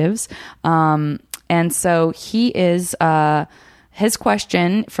perspectives. And so he is... his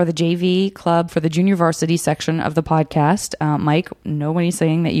question for the JV club, for the junior varsity section of the podcast, Mike, know when he's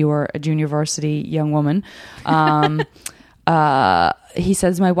saying that you are a junior varsity young woman. He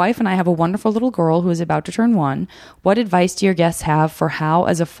says, my wife and I have a wonderful little girl who is about to turn 1. What advice do your guests have for how,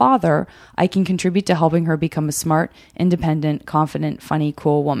 as a father, I can contribute to helping her become a smart, independent, confident, funny,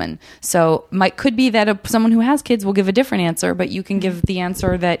 cool woman? So Mike, could be that someone who has kids will give a different answer, but you can give the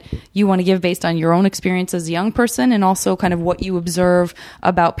answer that you want to give based on your own experience as a young person and also kind of what you observe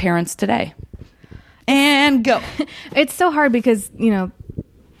about parents today. And go. It's so hard because,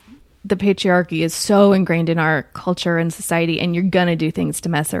 the patriarchy is so ingrained in our culture and society, and you're gonna do things to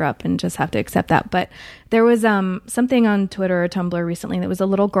mess her up and just have to accept that. But there was something on Twitter or Tumblr recently that was a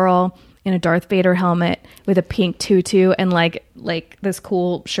little girl in a Darth Vader helmet with a pink tutu and like this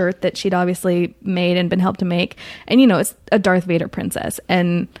cool shirt that she'd obviously made and been helped to make, and it's a Darth Vader princess,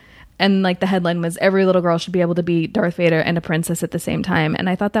 and like the headline was, every little girl should be able to be Darth Vader and a princess at the same time. And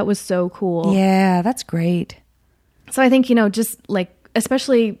I thought that was so cool. Yeah, that's great. So I think just like,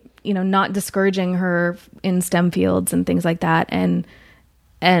 especially not discouraging her in STEM fields and things like that. And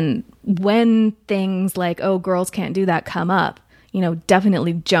when things like, oh, girls can't do that come up,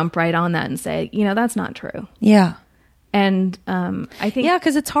 definitely jump right on that and say, that's not true. Yeah. And I think... Yeah,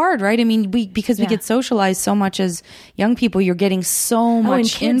 because it's hard, right? I mean, we get socialized so much as young people. You're getting so much and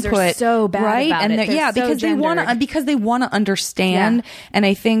kids input. Are so bad right? about and it. Yeah, so because they want to understand. Yeah. And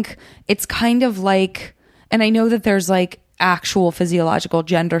I think it's kind of like... And I know that there's like actual physiological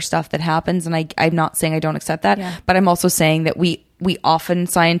gender stuff that happens, and I'm not saying I don't accept that, but I'm also saying that we often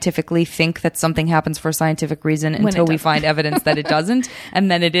scientifically think that something happens for a scientific reason until we find evidence that it doesn't, and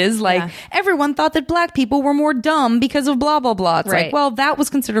then it is like, everyone thought that black people were more dumb because of blah blah blah. It's like, well, that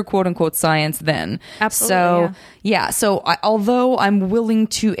was considered quote unquote science then. Absolutely. So so although I'm willing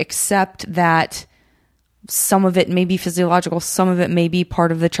to accept that some of it may be physiological, some of it may be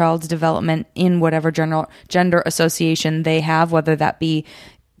part of the child's development in whatever gender association they have, whether that be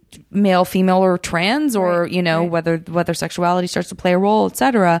male, female, or trans, or whether sexuality starts to play a role,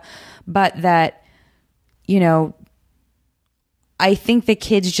 etc. But that I think the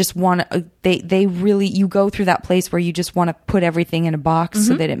kids just want to. They really, you go through that place where you just want to put everything in a box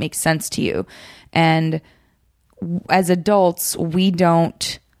so that it makes sense to you, and as adults,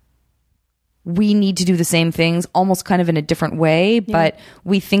 we need to do the same things, almost kind of in a different way, but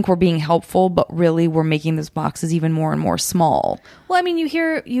we think we're being helpful, but really we're making those boxes even more and more small. Well, I mean, you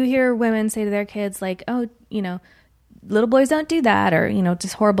hear women say to their kids, like, oh, little boys don't do that, or,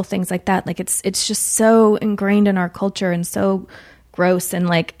 just horrible things like that. Like, it's just so ingrained in our culture and so gross. And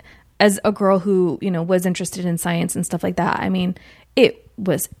like, as a girl who, was interested in science and stuff like that, I mean, it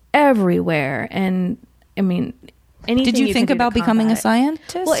was everywhere. And I mean... Did you think about becoming a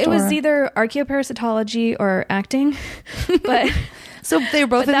scientist? Well, it was either archaeoparasitology or acting, but so they were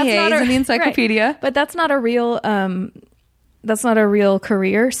both in the A's in the encyclopedia. Right. But that's not a real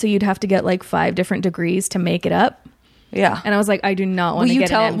career. So you'd have to get like 5 different degrees to make it up. Yeah, and I was like, I do not want to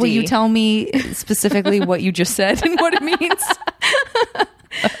get an MD. Will you tell me specifically what you just said and what it means?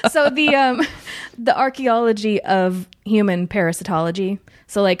 So the archaeology of human parasitology.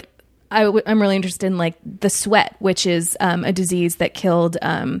 So like. I'm really interested in like the sweat, which is a disease that killed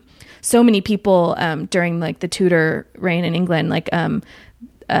so many people during like the Tudor reign in England. Like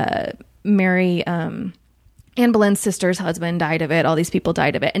Mary, Anne Boleyn's sister's husband died of it. All these people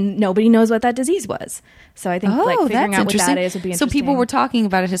died of it, and nobody knows what that disease was. So I think like figuring out what that is would be interesting. So people were talking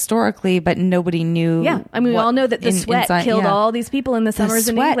about it historically, but nobody knew. Yeah, I mean, we all know that the sweat killed all these people in the summers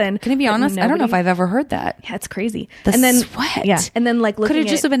in England. Can I be honest? I don't know if I've ever heard that. Yeah, it's crazy. And then sweat. Yeah, and then like could it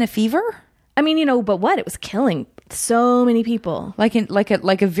just have been a fever? I mean, but what? It was killing so many people. Like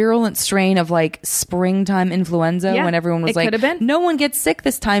a virulent strain of like springtime influenza when everyone was like, no one gets sick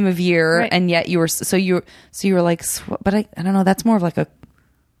this time of year, and yet you were like, but I don't know. That's more of like a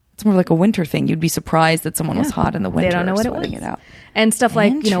It's more like a winter thing. You'd be surprised that someone was hot in the winter. They don't know what it was. It out. And stuff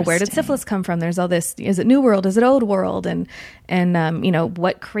like, where did syphilis come from? There's all this, is it New World? Is it Old World? And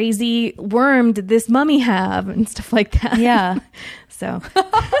what crazy worm did this mummy have? And stuff like that. Yeah. So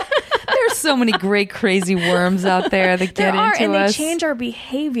there's so many great crazy worms out there that get into and us. They change our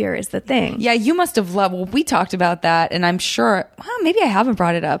behavior is the thing. Yeah, you must have loved, well, we talked about that, and I'm sure, maybe I haven't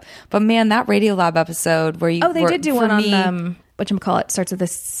brought it up, but man, that Radiolab episode where you... Oh, they did do one on... whatchamacallit, starts with a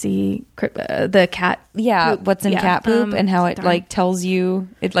C, the cat. Yeah, poop. What's in cat poop and how it like tells you,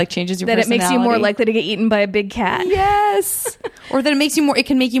 it like changes your personality. That it makes you more likely to get eaten by a big cat. Yes. Or that it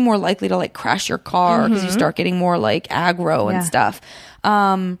can make you more likely to like crash your car because you start getting more like aggro and stuff.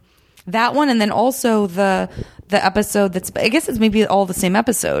 That one, and then also the episode that's, I guess it's maybe all the same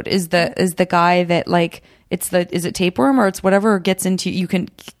episode, is the guy that like, is it tapeworm or it's whatever gets into, you can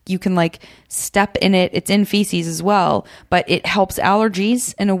like step in it. It's in feces as well, but it helps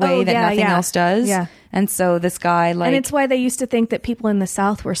allergies in a way that nothing else does. Yeah. And so this guy like, and it's why they used to think that people in the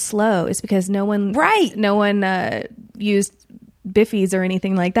South were slow, is because no one used biffies or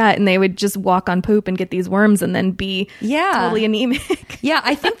anything like that, and they would just walk on poop and get these worms and then be totally anemic. Yeah,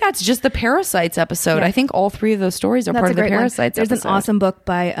 I think that's just the parasites episode. Yeah. I think all three of those stories are part of the parasites There's episode. An awesome book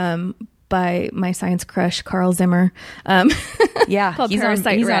by my science crush Carl Zimmer. Called he's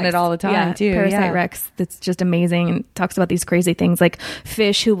Parasite he's Rex. on it all the time too. Parasite Rex. That's just amazing, and talks about these crazy things like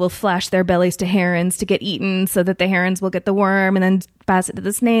fish who will flash their bellies to herons to get eaten, so that the herons will get the worm and then pass it to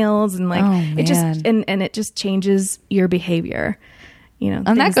the snails, and like it just and it just changes your behavior.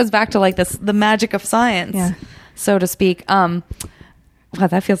 And that goes back to like the magic of science, so to speak. Wow,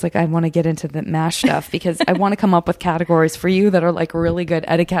 that feels like I want to get into the MASH stuff because I want to come up with categories for you that are like really good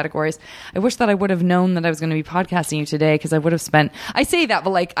edit categories. I wish that I would have known that I was going to be podcasting you today, because I would have spent, I say that,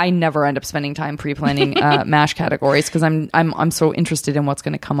 but like I never end up spending time pre-planning MASH categories because I'm so interested in what's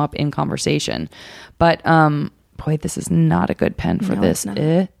going to come up in conversation. But boy, this is not a good pen for this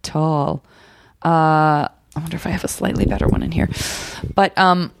at all. I wonder if I have a slightly better one in here. But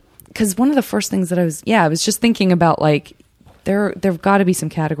because one of the first things that I was just thinking about, like, there've got to be some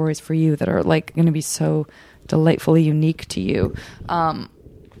categories for you that are like going to be so delightfully unique to you.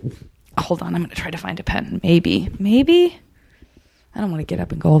 Hold on, I'm going to try to find a pen. Maybe. I don't want to get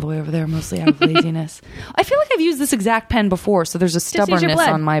up and go all the way over there, mostly out of laziness. I feel like I've used this exact pen before, so there's a stubbornness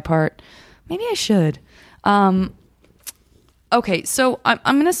on my part. Maybe I should. Okay, so I'm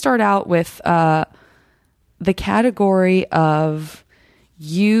going to start out with the category of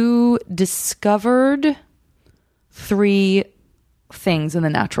you discovered 3 things in the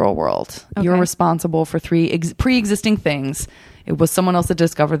natural world. Okay. You're responsible for 3 pre-existing things. It was someone else that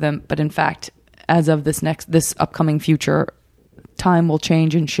discovered them, but in fact, as of this upcoming future, time will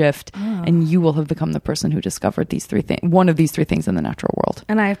change and shift, and you will have become the person who discovered these 3 things. One of these 3 things in the natural world.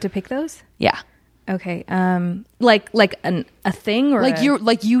 And I have to pick those? Yeah. Okay. Like a thing, or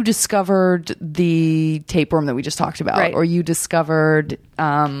you discovered the tapeworm that we just talked about, right. Or you discovered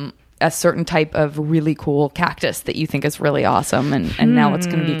a certain type of really cool cactus that you think is really awesome, and now it's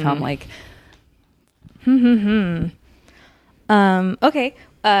going to become like. Okay.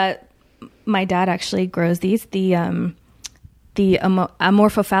 My dad actually grows these. The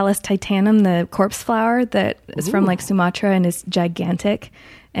Amorphophallus titanum, the corpse flower that is from like Sumatra and is gigantic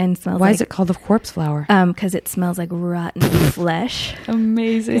and smells. Why is it called the corpse flower? Because it smells like rotten flesh.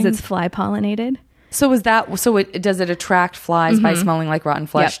 Amazing. Because it's fly pollinated. So does it attract flies by smelling like rotten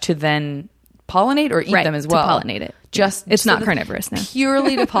flesh to then pollinate or eat them as well? To pollinate it. It's not carnivorous now.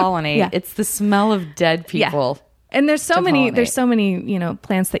 Purely to pollinate. Yeah. It's the smell of dead people. Yeah. And there's so many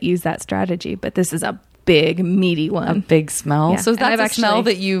plants that use that strategy, but this is a big meaty one. A big smell. Yeah. So that's a smell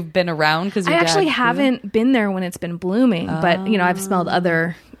that you've been around because I actually haven't been there when it's been blooming, but I've smelled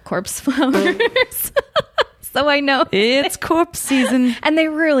other corpse flowers. So I know it's corpse season. And they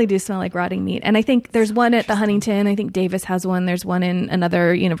really do smell like rotting meat. And I think there's one at the Huntington. I think Davis has one. There's one in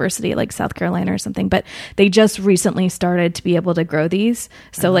another university like South Carolina or something. But they just recently started to be able to grow these.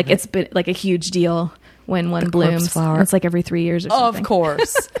 So like it's been like a huge deal when one blooms. It's like every 3 years or something. Of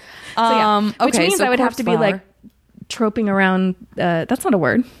course. Which means I would have to be like troping around. That's not a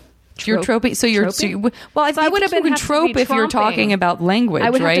word. You're troping. So you're well. I would have been trope if you're talking about language.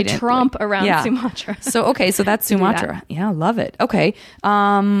 I would right? have to tromp around Sumatra. So so that's Sumatra. Yeah, love it. Okay,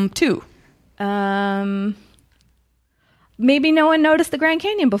 2. Maybe no one noticed the Grand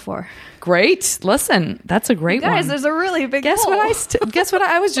Canyon before. Great. Listen, that's a great one. Guys, there's a really big Guess hole. what?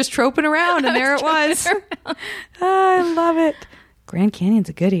 I was just troping around, and there it was. I love it. Grand Canyon's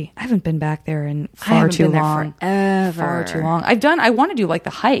a goodie. I haven't been back there in far too long. Far too long. I want to do like the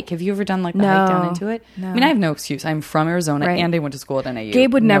hike. Have you ever done like the hike down into it? No. I mean, I have no excuse. I'm from Arizona and I went to school at NAU.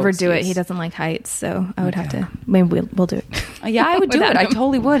 Gabe would never do it. He doesn't like heights, so I would have to. Maybe we'll do it. Yeah, I would do it. I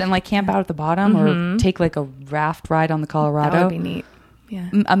totally would, and like camp out at the bottom or take like a raft ride on the Colorado. That would be neat. Yeah,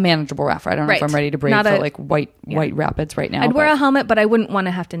 a manageable raft ride. I don't know if I'm ready to brave for like white rapids right now. I'd wear a helmet, but I wouldn't want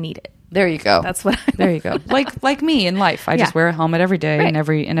to have to need it. There you go. That's what. There you go. Like me in life, I just wear a helmet every day in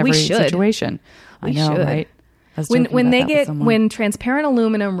every situation. I know, right? When transparent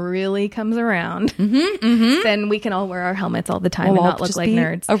aluminum really comes around, then we can all wear our helmets all the time and not look like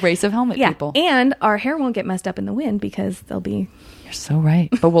nerds. A race of helmet people. And our hair won't get messed up in the wind because they'll be. You're so right.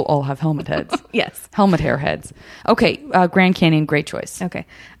 But we'll all have helmet heads. Yes. Helmet hair heads. Okay. Grand Canyon, great choice. Okay.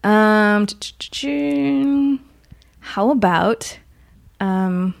 How about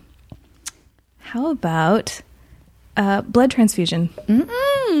blood transfusion?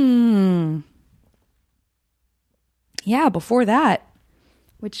 Yeah, before that,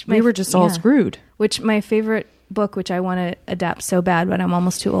 we were just all screwed. Which my favorite book, which I want to adapt so bad, but I'm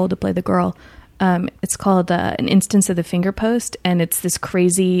almost too old to play the girl. It's called An Instance of the Finger Post, and it's this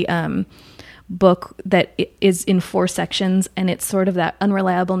crazy book that is in 4 sections, and it's sort of that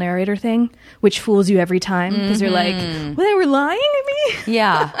unreliable narrator thing, which fools you every time because you're like, well, they were lying to me.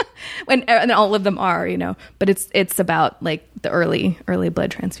 Yeah. and all of them are, but it's about like the early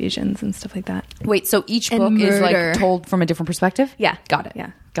blood transfusions and stuff like that. Wait, so each book is like told from a different perspective? Yeah. Got it.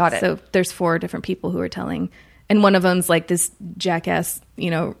 Yeah. Got it. So there's 4 different people who are telling, and one of them's like this jackass,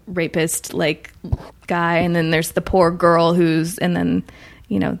 rapist like guy, and then there's the poor girl and then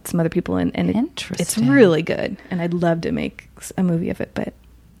some other people, and it's really good, and I'd love to make a movie of it, but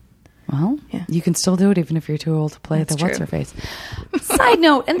you can still do it even if you're too old to play the what's her face. Side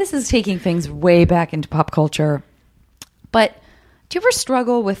note, and this is taking things way back into pop culture, but do you ever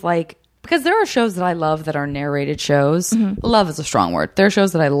struggle with because there are shows that I love that are narrated shows. Love is a strong word. There are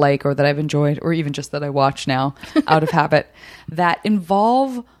shows that I like or that I've enjoyed or even just that I watch now out of habit that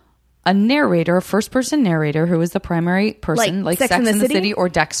involve a narrator, a first-person narrator who is the primary person, like Sex and the City or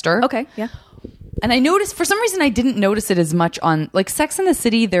Dexter. Okay, yeah. And I noticed, for some reason, I didn't notice it as much on, Sex and the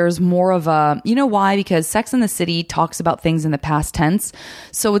City, there's more of a, you know why? Because Sex and the City talks about things in the past tense.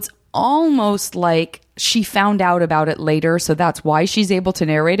 So it's almost like she found out about it later, so that's why she's able to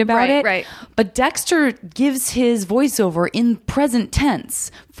narrate about it. Right. But Dexter gives his voiceover in present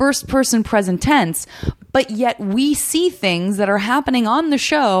tense, first person present tense, but yet we see things that are happening on the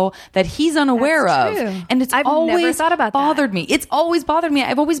show that he's unaware of. And I've always never thought about bothered me. It's always bothered me.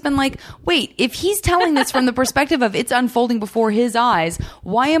 I've always been like, wait, if he's telling this from the perspective of it's unfolding before his eyes,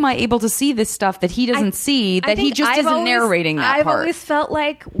 why am I able to see this stuff that he doesn't see, that he just isn't narrating that part? I've always felt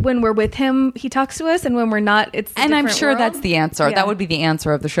like when we're with him, he talks to us, and when we're not, it's a and I'm different sure world. That's the answer. Yeah. That would be the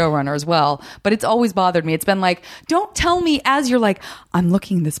answer of the showrunner as well. But it's always bothered me. It's been like, don't tell me as you're like, I'm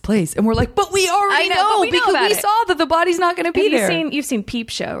looking this place. And we're like, but we already know because we saw that the body's not going to be there. You've seen Peep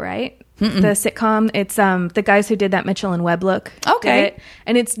Show, right? The sitcom. It's the guys who did that Mitchell and Webb look. Okay.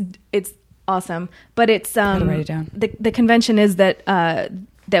 And it's awesome. But it's gotta write it down. The convention is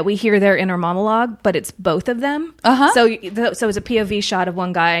that we hear their inner monologue, but it's both of them. So it's a POV shot of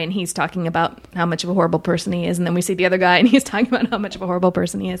one guy, and he's talking about how much of a horrible person he is, and then we see the other guy, and he's talking about how much of a horrible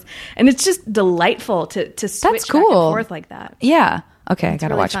person he is, and it's just delightful to switch back and forth like that. Yeah. Okay, I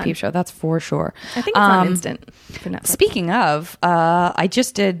gotta really watch fun. Peep Show. That's for sure. I think it's on Instant for Netflix. Speaking of, I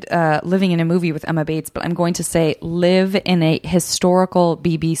just did Living in a Movie with Emma Bates, but I'm going to say live in a historical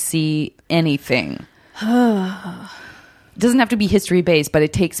BBC anything. Doesn't have to be history based, but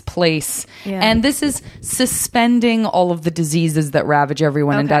it takes place. Yeah. And this is suspending all of the diseases that ravage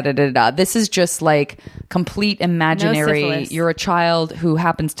everyone and da-da-da-da. This is just like complete imaginary. No, you're a child who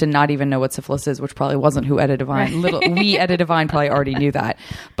happens to not even know what syphilis is, which probably wasn't who Etta Devine. We, Etta Devine, probably already knew that.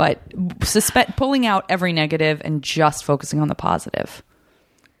 But pulling out every negative and just focusing on the positive.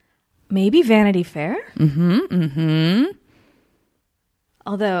 Maybe Vanity Fair?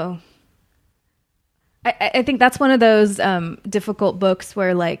 Although I think that's one of those difficult books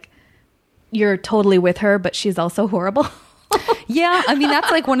where like you're totally with her, but she's also horrible. Yeah, I mean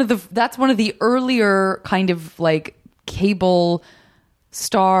that's like one of the earlier kind of like cable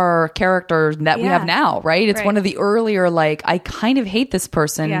star characters that we have now, right? It's one of the earlier like I kind of hate this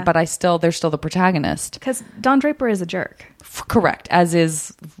person, but they're still the protagonist. Because Don Draper is a jerk. Correct, as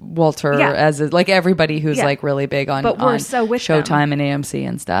is Walter, as is like everybody who's like really big on, but we're so with Showtime them. And AMC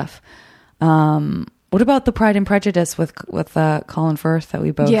and stuff. What about the Pride and Prejudice with Colin Firth that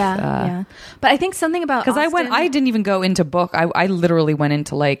we both? Yeah. But I think something about because I didn't even go into book. I literally went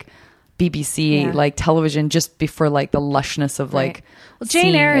into like BBC like television just before like the lushness of like. Well,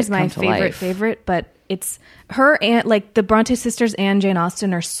 Jane Eyre is my favorite, but it's her and like the Bronte sisters and Jane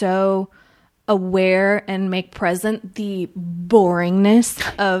Austen are so aware and make present the boringness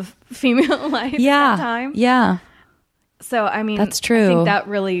of female life at that time. Yeah. So, I mean, that's true. I think that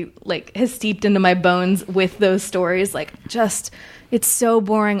really like has seeped into my bones with those stories. Like, just, it's so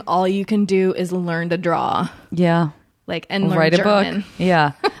boring. All you can do is learn to draw. Yeah. Like, and learn write German. a book.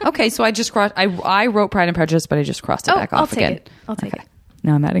 Yeah. Okay. So I just crossed, I wrote Pride and Prejudice, but I just crossed it back off again. I'll take it.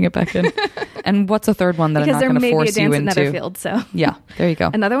 Now I'm adding it back in. And what's a third one that because I'm not going to force you into? Because there may be a dance in Netherfield, so. Yeah, there you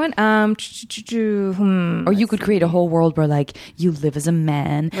go. Another one? Or you could create a whole world where like you live as a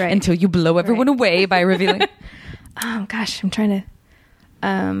man until you blow everyone away by revealing. Oh gosh, I'm trying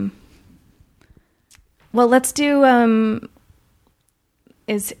to. Well, let's do.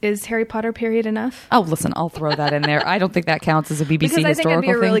 Is Harry Potter period enough? Oh, listen, I'll throw that in there. I don't think that counts as a BBC because historical I think I'd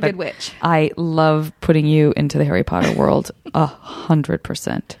be a really thing, good witch. I love putting you into the Harry Potter world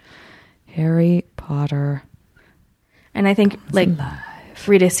 100%. Harry Potter, and I think like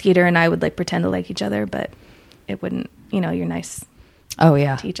Rita Skeeter and I would like pretend to like each other, but it wouldn't. You know, you're nice. Oh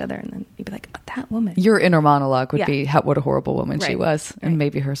yeah, to each other, and then you'd be like, oh, that woman. Your inner monologue would be what a horrible woman she was, and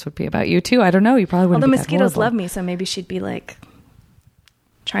maybe hers would be about you too. I don't know. You probably wouldn't. Although be mosquitoes that love me, so maybe she'd be like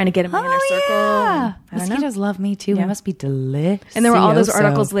trying to get in my inner circle. Yeah. Mosquitoes love me too. It must be delicious. And there were all those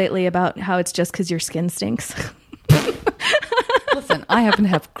articles lately about how it's just because your skin stinks. Listen, I happen to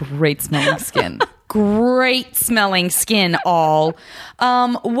have great smelling skin. Great smelling skin, all.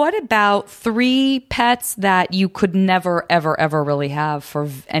 What about 3 pets that you could never, ever, ever really have for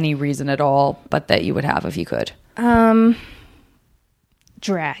any reason at all, but that you would have if you could?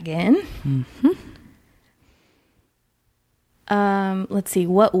 Dragon. Let's see.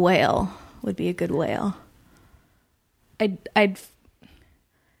 What whale would be a good whale? I'd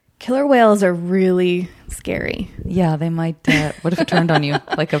killer whales are really scary. Yeah, they might. What if it turned on you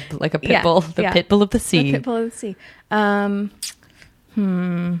like a pit bull? The pit bull of the sea. The pit bull of the sea.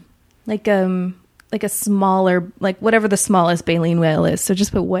 Like a smaller, like whatever the smallest baleen whale is. So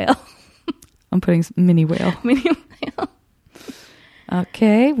just put whale. I'm putting mini whale. Mini whale.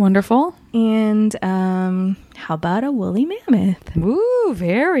 Okay, wonderful. And how about a woolly mammoth? Woo,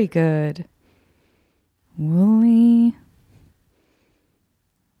 very good. Woolly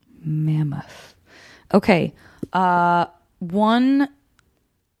mammoth. Okay. One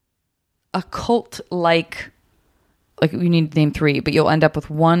occult like you need to name 3, but you'll end up with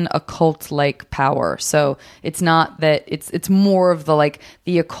one occult like power. So it's not that it's more of the like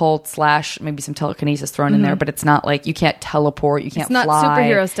the occult / maybe some telekinesis thrown in there, but it's not like you can't teleport, you can't fly. It's not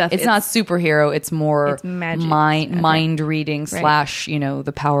superhero stuff. It's not superhero. It's more magic. mind reading /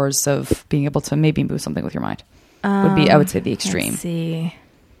 the powers of being able to maybe move something with your mind. Would be, I would say, the extreme. Let's see.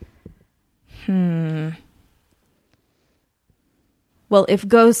 Well, if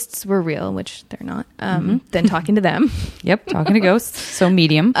ghosts were real, which they're not, then talking to them. Yep, talking to ghosts. So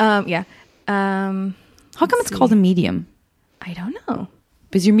medium. Yeah. How come it's called a medium? I don't know.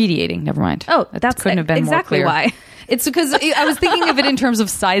 Because you're mediating. Never mind. Oh, that couldn't have been exactly more clear. Why. It's because I was thinking of it in terms of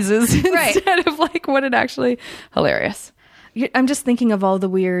sizes instead of like what it actually. Hilarious. I'm just thinking of all the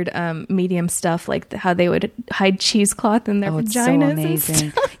weird medium stuff, like how they would hide cheesecloth in their vaginas. It's so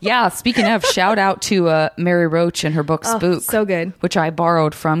amazing. Yeah, speaking of, shout out to Mary Roach and her book Spook. So good. Which I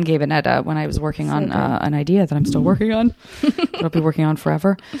borrowed from Gabe and Etta when I was working on an idea that I'm still working on. I'll be working on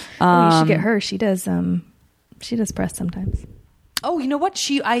forever. You should get her. She does press sometimes. Oh, you know what?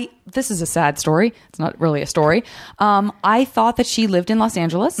 This is a sad story. It's not really a story. I thought that she lived in Los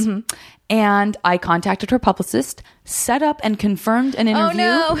Angeles. And I contacted her publicist, set up and confirmed an interview.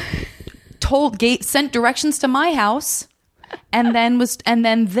 Oh no! Sent directions to my house, and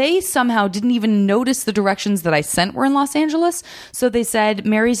then they somehow didn't even notice the directions that I sent were in Los Angeles. So they said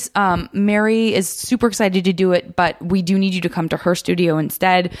Mary is super excited to do it, but we do need you to come to her studio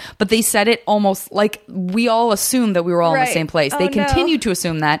instead. But they said it almost like we all assumed that we were all in the same place. They continued to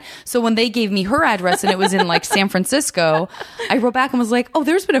assume that. So when they gave me her address and it was in like San Francisco, I wrote back and was like, "Oh,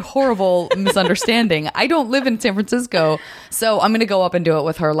 there's been a horrible misunderstanding. I don't live in San Francisco, so I'm going to go up and do it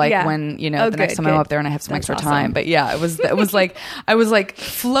with her when the next time I'm up there and I have some extra time." But yeah, it was like I was like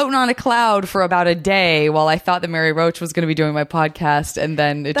floating on a cloud for about a day while I thought that Mary Roach was going to be doing my podcast, and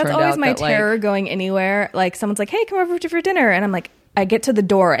then it turned out that that's always my terror going anywhere. Like someone's like, "Hey, come over for dinner," and I'm like, I get to the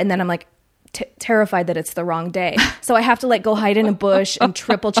door and then I'm like terrified that it's the wrong day, so I have to like go hide in a bush and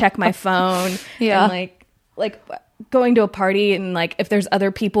triple check my phone. Yeah, and like going to a party and like if there's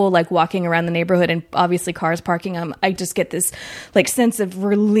other people like walking around the neighborhood and obviously cars parking them, I just get this like sense of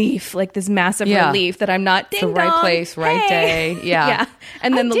relief, like this massive relief that I'm not the right place, right day. Yeah.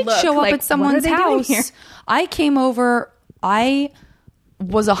 And then I did show up at someone's house. I came over. I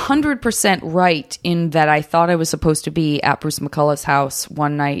was 100% right in that I thought I was supposed to be at Bruce McCullough's house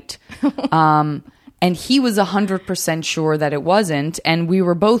one night. And he was 100% sure that it wasn't. And we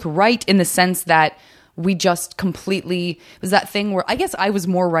were both right in the sense that we just completely, it was that thing where I guess I was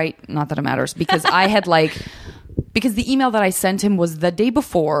more right. Not that it matters, because I had because the email that I sent him was the day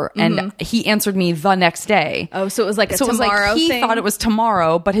before and he answered me the next day. Oh, so it was like a tomorrow he thing? Thought it was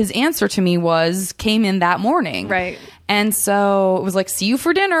tomorrow, but his answer to me came in that morning. Right. And so it was like, see you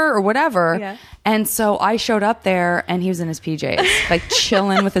for dinner or whatever. Yeah. And so I showed up there and he was in his PJs, like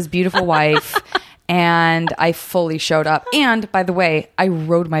chilling with his beautiful wife. And I fully showed up. And by the way, I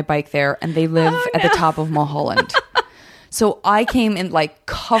rode my bike there and they live at the top of Mulholland. So I came in like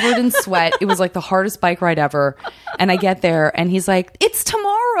covered in sweat. It was like the hardest bike ride ever. And I get there and he's like, it's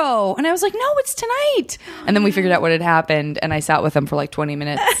tomorrow. And I was like, no, it's tonight. And then we figured out what had happened. And I sat with them for like 20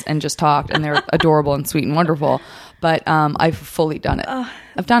 minutes and just talked. And they're adorable and sweet and wonderful. But I've fully done it.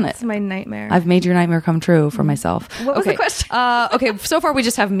 I've done it. It's my nightmare. I've made your nightmare come true for myself. What was the question? Okay, so far we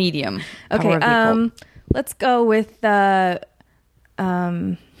just have medium. Okay, let's go with well,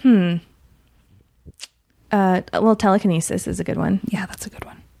 telekinesis is a good one. Yeah, that's a good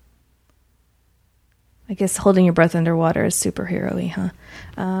one. I guess holding your breath underwater is superhero-y, huh?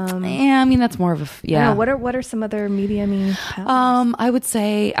 Yeah, I mean that's more of a yeah. What are some other medium-y powers? I would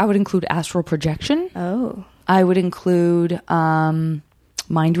say I would include astral projection. Oh. I would include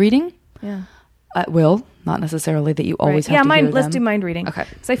mind reading. Yeah. At will, not necessarily that you always have to hear them. Let's do mind reading. Okay.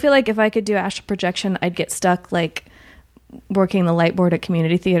 So I feel like if I could do astral projection, I'd get stuck like working the light board at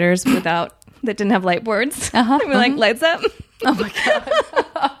community theaters that didn't have light boards. I'd be like, lights up. Oh my God.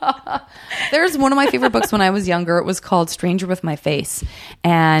 There's one of my favorite books when I was younger. It was called Stranger with My Face.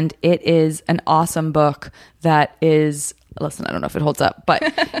 And it is an awesome book that is, listen, I don't know if it holds up, but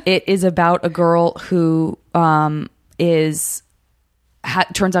it is about a girl who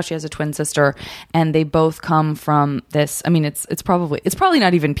turns out she has a twin sister, and they both come from this. I mean, it's probably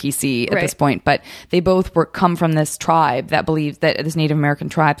not even PC at this point, but they both come from this tribe that believes that this Native American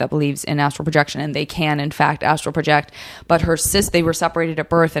tribe that believes in astral projection, and they can in fact astral project. But her they were separated at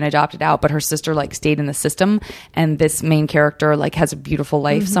birth and adopted out, but her sister like stayed in the system, and this main character like has a beautiful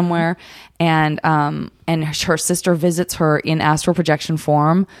life somewhere, and her sister visits her in astral projection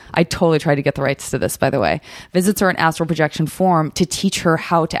form. I totally tried to get the rights to this, by the way. Visits her in astral projection form to teach her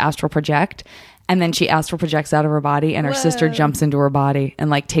how to astral project. And then she astral projects out of her body, and her sister jumps into her body and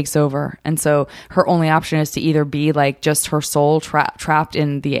like takes over. And so her only option is to either be like just her soul trapped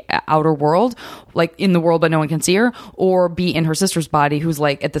in the outer world, like in the world, but no one can see her, or be in her sister's body, who's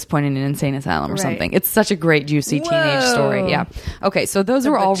like at this point in an insane asylum or something. It's such a great, juicy teenage story. Yeah. Okay. So those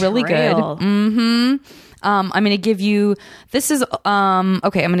are all really good. I'm going to give you, I'm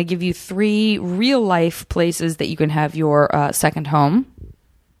going to give you 3 real life places that you can have your second home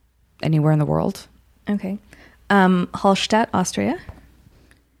anywhere in the world. Okay. Hallstatt, Austria.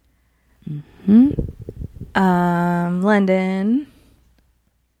 London.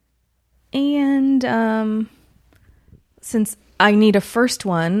 And since I need a first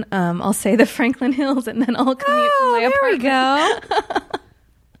one, I'll say the Franklin Hills, and then I'll commute from my apartment. There we go.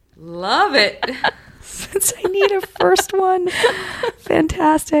 Love it. Since I need a first one.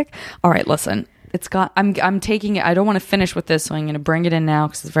 Fantastic. All right, listen. I'm taking it. I don't want to finish with this, so I'm going to bring it in now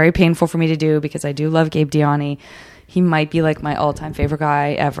because it's very painful for me to do, because I do love Gabe Diani. He might be like my all-time favorite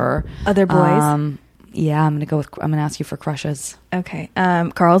guy ever. Other boys? Yeah, I'm going to ask you for crushes. Okay.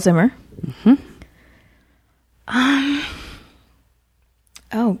 Carl Zimmer.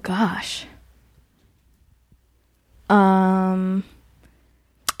 Oh gosh. And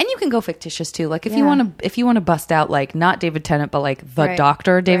you can go fictitious too. Like if you want to bust out like not David Tennant, but like the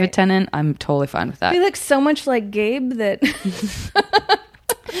Doctor David Tennant, I'm totally fine with that. He looks so much like Gabe that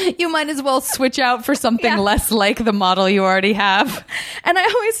you might as well switch out for something less like the model you already have. And I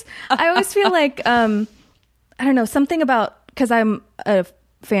always feel like I don't know, something about, because I'm a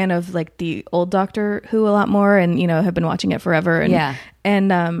fan of like the old Doctor Who a lot more, and have been watching it forever,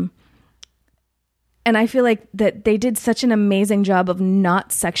 and I feel like that they did such an amazing job of not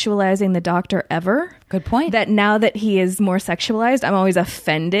sexualizing the Doctor ever. Good point. That now that he is more sexualized, I'm always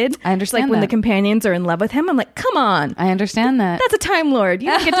offended. I understand. Like when the companions are in love with him, I'm like, come on. I understand that. That's a Time Lord.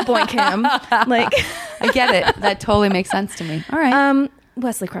 You don't get to boink him. Like, I get it. That totally makes sense to me. All right.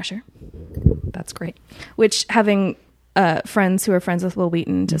 Wesley Crusher. That's great. Which, having friends who are friends with Will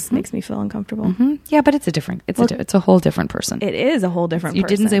Wheaton just makes me feel uncomfortable. Yeah, but it's a whole different person. It is a whole different person. You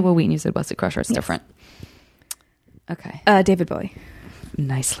didn't say Will Wheaton, you said Wesley Crusher. It's different. Okay. David Bowie.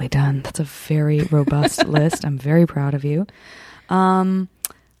 Nicely done. That's a very robust list. I'm very proud of you.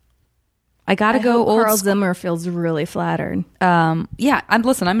 I gotta go old Carl Zimmer feels really flattered. Yeah, I'm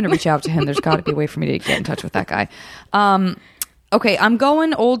going to reach out to him. There's got to be a way for me to get in touch with that guy. Okay, I'm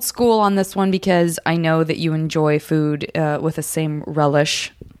going old school on this one because I know that you enjoy food with the same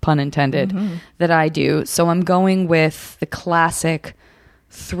relish, pun intended, that I do. So I'm going with the classic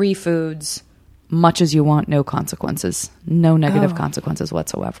 3 foods, much as you want, no consequences. No negative consequences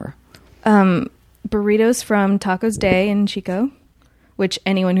whatsoever. Burritos from Tacos Day in Chico, which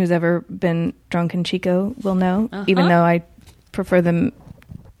anyone who's ever been drunk in Chico will know, even though I prefer them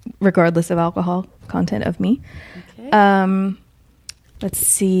regardless of alcohol content of me. Okay. Let's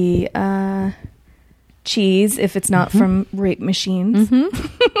see. Cheese, if it's not from rape machines.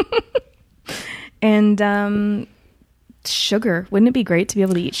 And sugar. Wouldn't it be great to be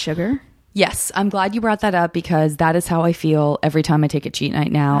able to eat sugar? Yes, I'm glad you brought that up because that is how I feel every time I take a cheat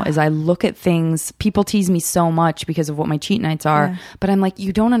night now is I look at things. People tease me so much because of what my cheat nights are, but I'm like,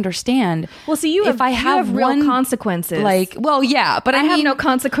 you don't understand. Well, see, you have real consequences. Like, well, yeah, but I have no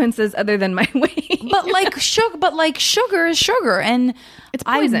consequences other than my weight. But sugar is sugar, and it's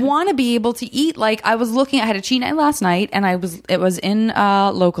poison. I want to be able to eat. Like I had a cheat night last night, and it was in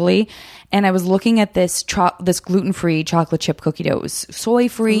locally. And I was looking at this gluten-free chocolate chip cookie dough. It was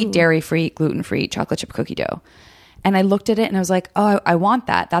soy-free, dairy-free, gluten-free chocolate chip cookie dough. And I looked at it and I was like, oh, I want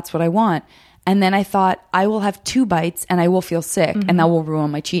that. That's what I want. And then I thought, I will have 2 bites and I will feel sick and that will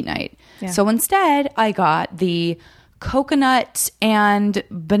ruin my cheat night. Yeah. So instead, I got the coconut and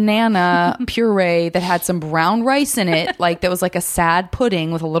banana puree that had some brown rice in it, like that was like a sad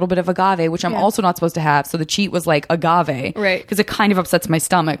pudding with a little bit of agave, which I'm also not supposed to have. So the cheat was like agave, right? Because it kind of upsets my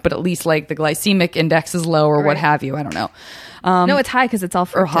stomach, but at least like the glycemic index is low or what have you. I don't know. No, it's high because it's all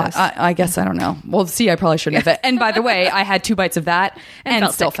fructose. I guess I don't know. Well, see, I probably shouldn't have. And by the way, I had 2 bites of that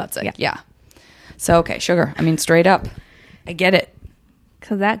and still felt sick. Yeah. So okay, sugar. I mean, straight up, I get it.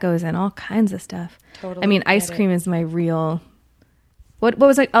 Because that goes in all kinds of stuff. Totally. I mean, ice cream is my real. What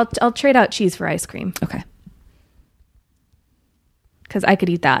was it? I'll trade out cheese for ice cream. Okay. Because I could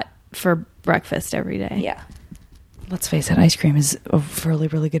eat that for breakfast every day. Yeah. Let's face it, ice cream is a really,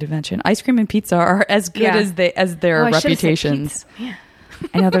 really good invention. Ice cream and pizza are as good as their reputations. Yeah.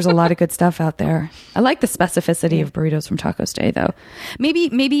 I know there's a lot of good stuff out there. I like the specificity of burritos from Tacos Day, though.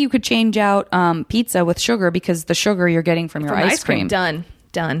 Maybe you could change out pizza with sugar because the sugar you're getting from your ice cream. Done.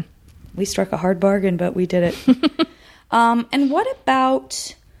 We struck a hard bargain, but we did it. And what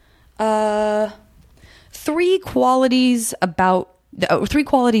about 3 qualities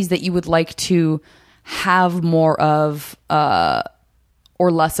that you would like to have more of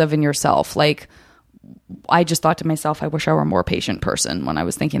or less of in yourself? Like, I just thought to myself, I wish I were a more patient person when I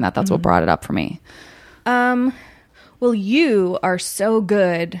was thinking that. That's what brought it up for me. Well, you are so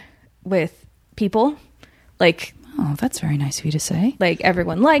good with people. Like, oh, that's very nice of you to say. Like,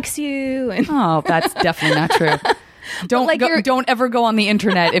 everyone likes you. And oh, that's definitely not true. Don't ever go on the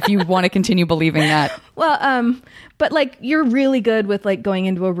internet if you want to continue believing that. Well, but like, you're really good with like going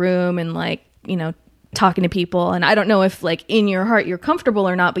into a room and like, you know, talking to people. And I don't know if like in your heart you're comfortable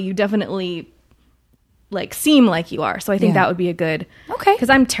or not, but you definitely like seem like you are. So I think that would be a good. Okay. Because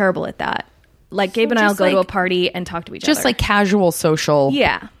I'm terrible at that. Like, Gabe and I'll go to a party and talk to each other. Just like casual social.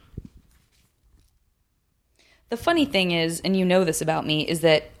 Yeah. The funny thing is, and you know this about me, is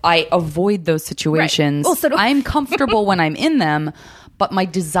that I avoid those situations. Right. Well, so I'm comfortable when I'm in them, but my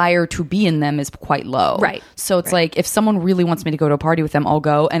desire to be in them is quite low. Right. So it's like, if someone really wants me to go to a party with them, I'll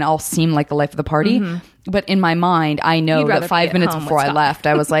go and I'll seem like the life of the party. But in my mind, I know that 5 minutes before I left,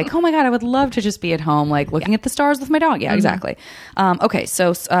 I was like, oh my God, I would love to just be at home, like looking at the stars with my dog. Yeah, exactly. Okay,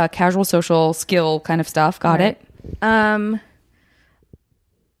 so casual social skill kind of stuff. Got it.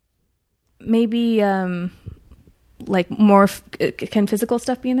 Maybe like more can physical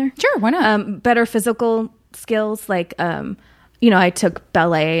stuff be in there? Sure, why not? Better physical skills, like you know, I took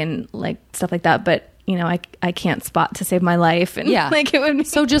ballet and like stuff like that, but you know, I can't spot to save my life, and like it would be...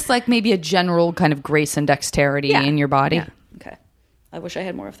 So just like maybe a general kind of grace and dexterity in your body. Yeah. Okay, I wish I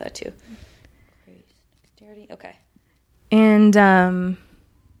had more of that too. Grace, dexterity. Okay, and I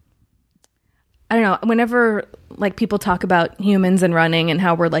don't know. Whenever like people talk about humans and running and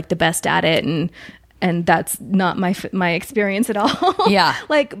how we're like the best at it, and that's not my experience at all. Yeah.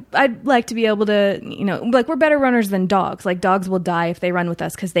 Like, I'd like to be able to, you know, like, we're better runners than dogs. Like, dogs will die if they run with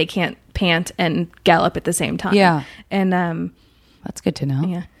us because they can't pant and gallop at the same time. Yeah. And that's good to know.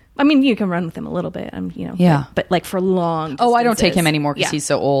 Yeah. I mean, you can run with him a little bit, you know. Yeah. But like for long distances. Oh, I don't take him anymore because he's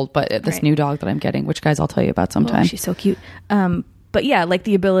so old. But this new dog that I'm getting, which guys I'll tell you about sometime. Oh, she's so cute. But yeah, like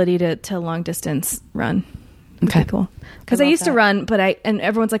the ability to long distance run. Okay, cool. Because I used to run, and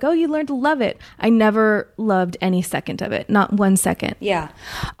everyone's like, "Oh, you learned to love it." I never loved any second of it, not 1 second. Yeah,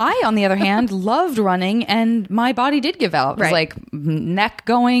 I, on the other hand, loved running, and my body did give out. It was like neck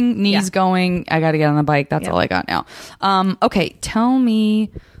going, knees going. I got to get on the bike. That's all I got now. Okay, tell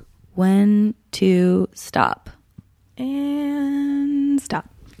me when to stop. And stop.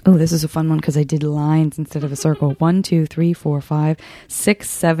 Oh, this is a fun one because I did lines instead of a circle. 1, 2, 3, 4, 5, 6,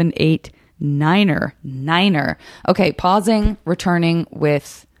 7, 8. Niner. Okay, pausing, returning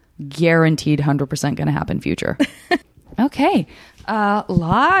with guaranteed 100% going to happen future. Okay, a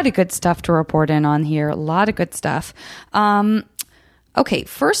lot of good stuff to report in on here. A lot of good stuff. Okay,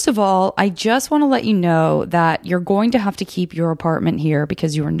 first of all, I just want to let you know that you're going to have to keep your apartment here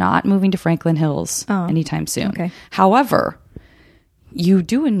because you are not moving to Franklin Hills anytime soon. Okay. However, you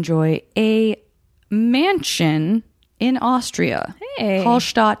do enjoy a mansion in Austria. Hey.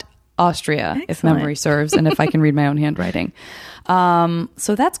 Hallstatt, Austria, if memory serves, and if I can read my own handwriting.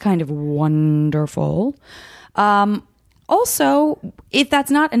 So that's kind of wonderful. Also, if that's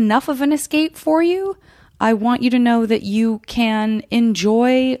not enough of an escape for you, I want you to know that you can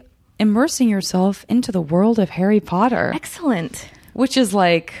enjoy immersing yourself into the world of Harry Potter. Excellent. Which is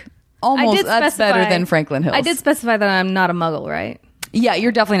like almost, that's better than Franklin Hills. I did specify that I'm not a muggle, right? Yeah,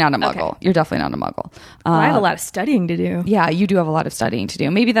 you're definitely not a muggle. Okay. You're definitely not a muggle. I have a lot of studying to do. Yeah, you do have a lot of studying to do.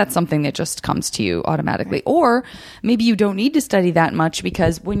 Maybe that's something that just comes to you automatically. Right. Or maybe you don't need to study that much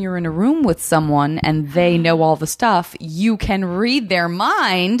because when you're in a room with someone and they know all the stuff, you can read their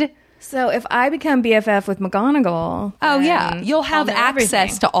mind. So if I become BFF with McGonagall... Oh, yeah. You'll have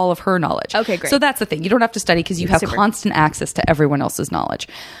access to all of her knowledge. Okay, great. So that's the thing. You don't have to study because you have constant access to everyone else's knowledge.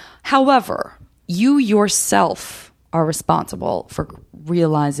 However, you yourself are responsible for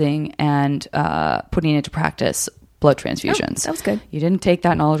realizing and putting into practice blood transfusions. Oh, that was good. You didn't take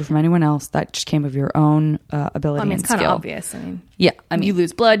that knowledge from anyone else. That just came of your own ability and skill. It's kind of obvious. Yeah. You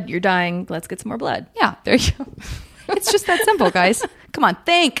lose blood, you're dying, let's get some more blood. Yeah, there you go. It's just that simple, guys. Come on,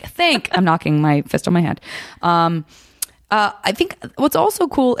 think. I'm knocking my fist on my head. I think what's also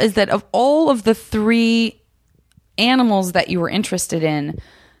cool is that of all of the 3 animals that you were interested in,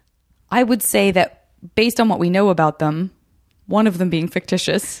 I would say that based on what we know about them, one of them being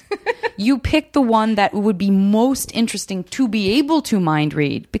fictitious, you picked the one that would be most interesting to be able to mind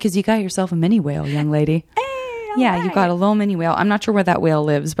read because you got yourself a mini whale, young lady. Yeah, you got a little mini whale. I'm not sure where that whale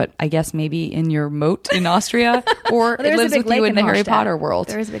lives, but I guess maybe in your moat in Austria, or it lives with you in the Harry Potter world.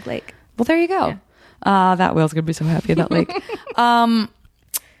 There is a big lake. Well, there you go. Yeah. That whale's going to be so happy at that lake.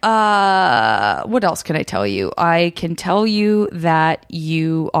 What else can I tell you? I can tell you that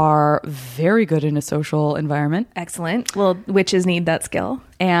you are very good in a social environment. Excellent. Well, witches need that skill.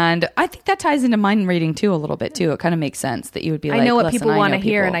 And I think that ties into mind reading too a little bit too. It kind of makes sense that you would be like, I know what people want to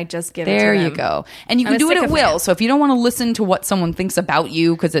hear and I just give it to them. There you go. And you can do it at will. So if you don't want to listen to what someone thinks about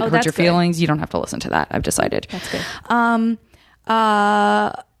you because it hurts your feelings, you don't have to listen to that. I've decided. That's good.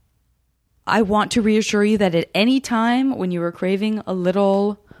 I want to reassure you that at any time when you are craving a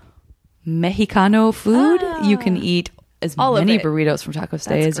little Mexicano food, you can eat as many burritos from Taco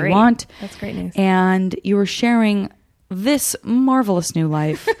Stay as you want. That's great news. And you are sharing this marvelous new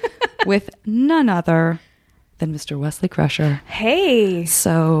life with none other than Mr. Wesley Crusher. Hey.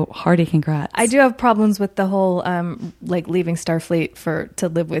 So hearty congrats. I do have problems with the whole leaving Starfleet to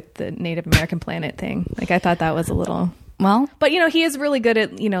live with the Native American planet thing. I thought that was a little... Well, but he is really good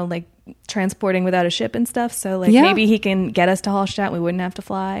at transporting without a ship and stuff. So maybe he can get us to Hallstatt and we wouldn't have to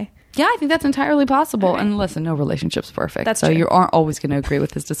fly. Yeah, I think that's entirely possible. Right. And listen, no relationship's perfect. That's true. You aren't always going to agree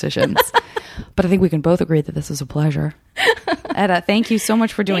with his decisions. But I think we can both agree that this was a pleasure. Etta, thank you so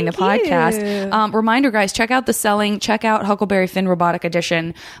much for doing the podcast. Reminder, guys, check out The Selling, check out Huckleberry Finn Robotic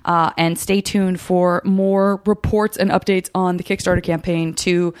Edition, and stay tuned for more reports and updates on the Kickstarter campaign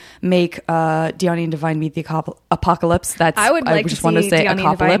to make Deani and Devine meet the apocalypse. I would just want to say Deani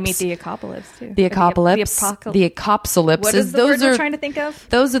and Devine meet the apocalypse too. The apocalypse. The apocalypse. What is the word we're trying to think of?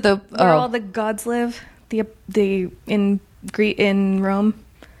 Those are the where all the gods live. In Rome.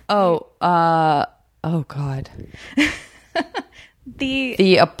 Oh God.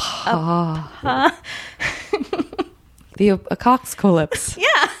 The coxcolypse.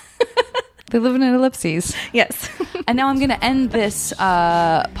 Yeah. They live in an ellipses. Yes. And now I'm going to end this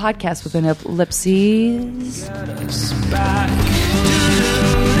podcast with an ellipses.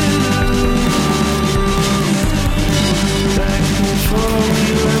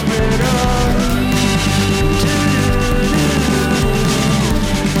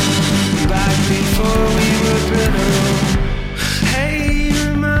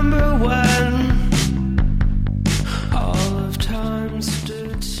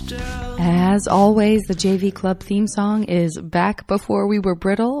 As always, the JV Club theme song is Back Before We Were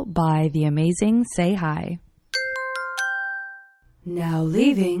Brittle by the amazing Say Hi. Now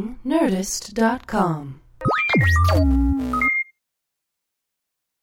leaving Nerdist.com.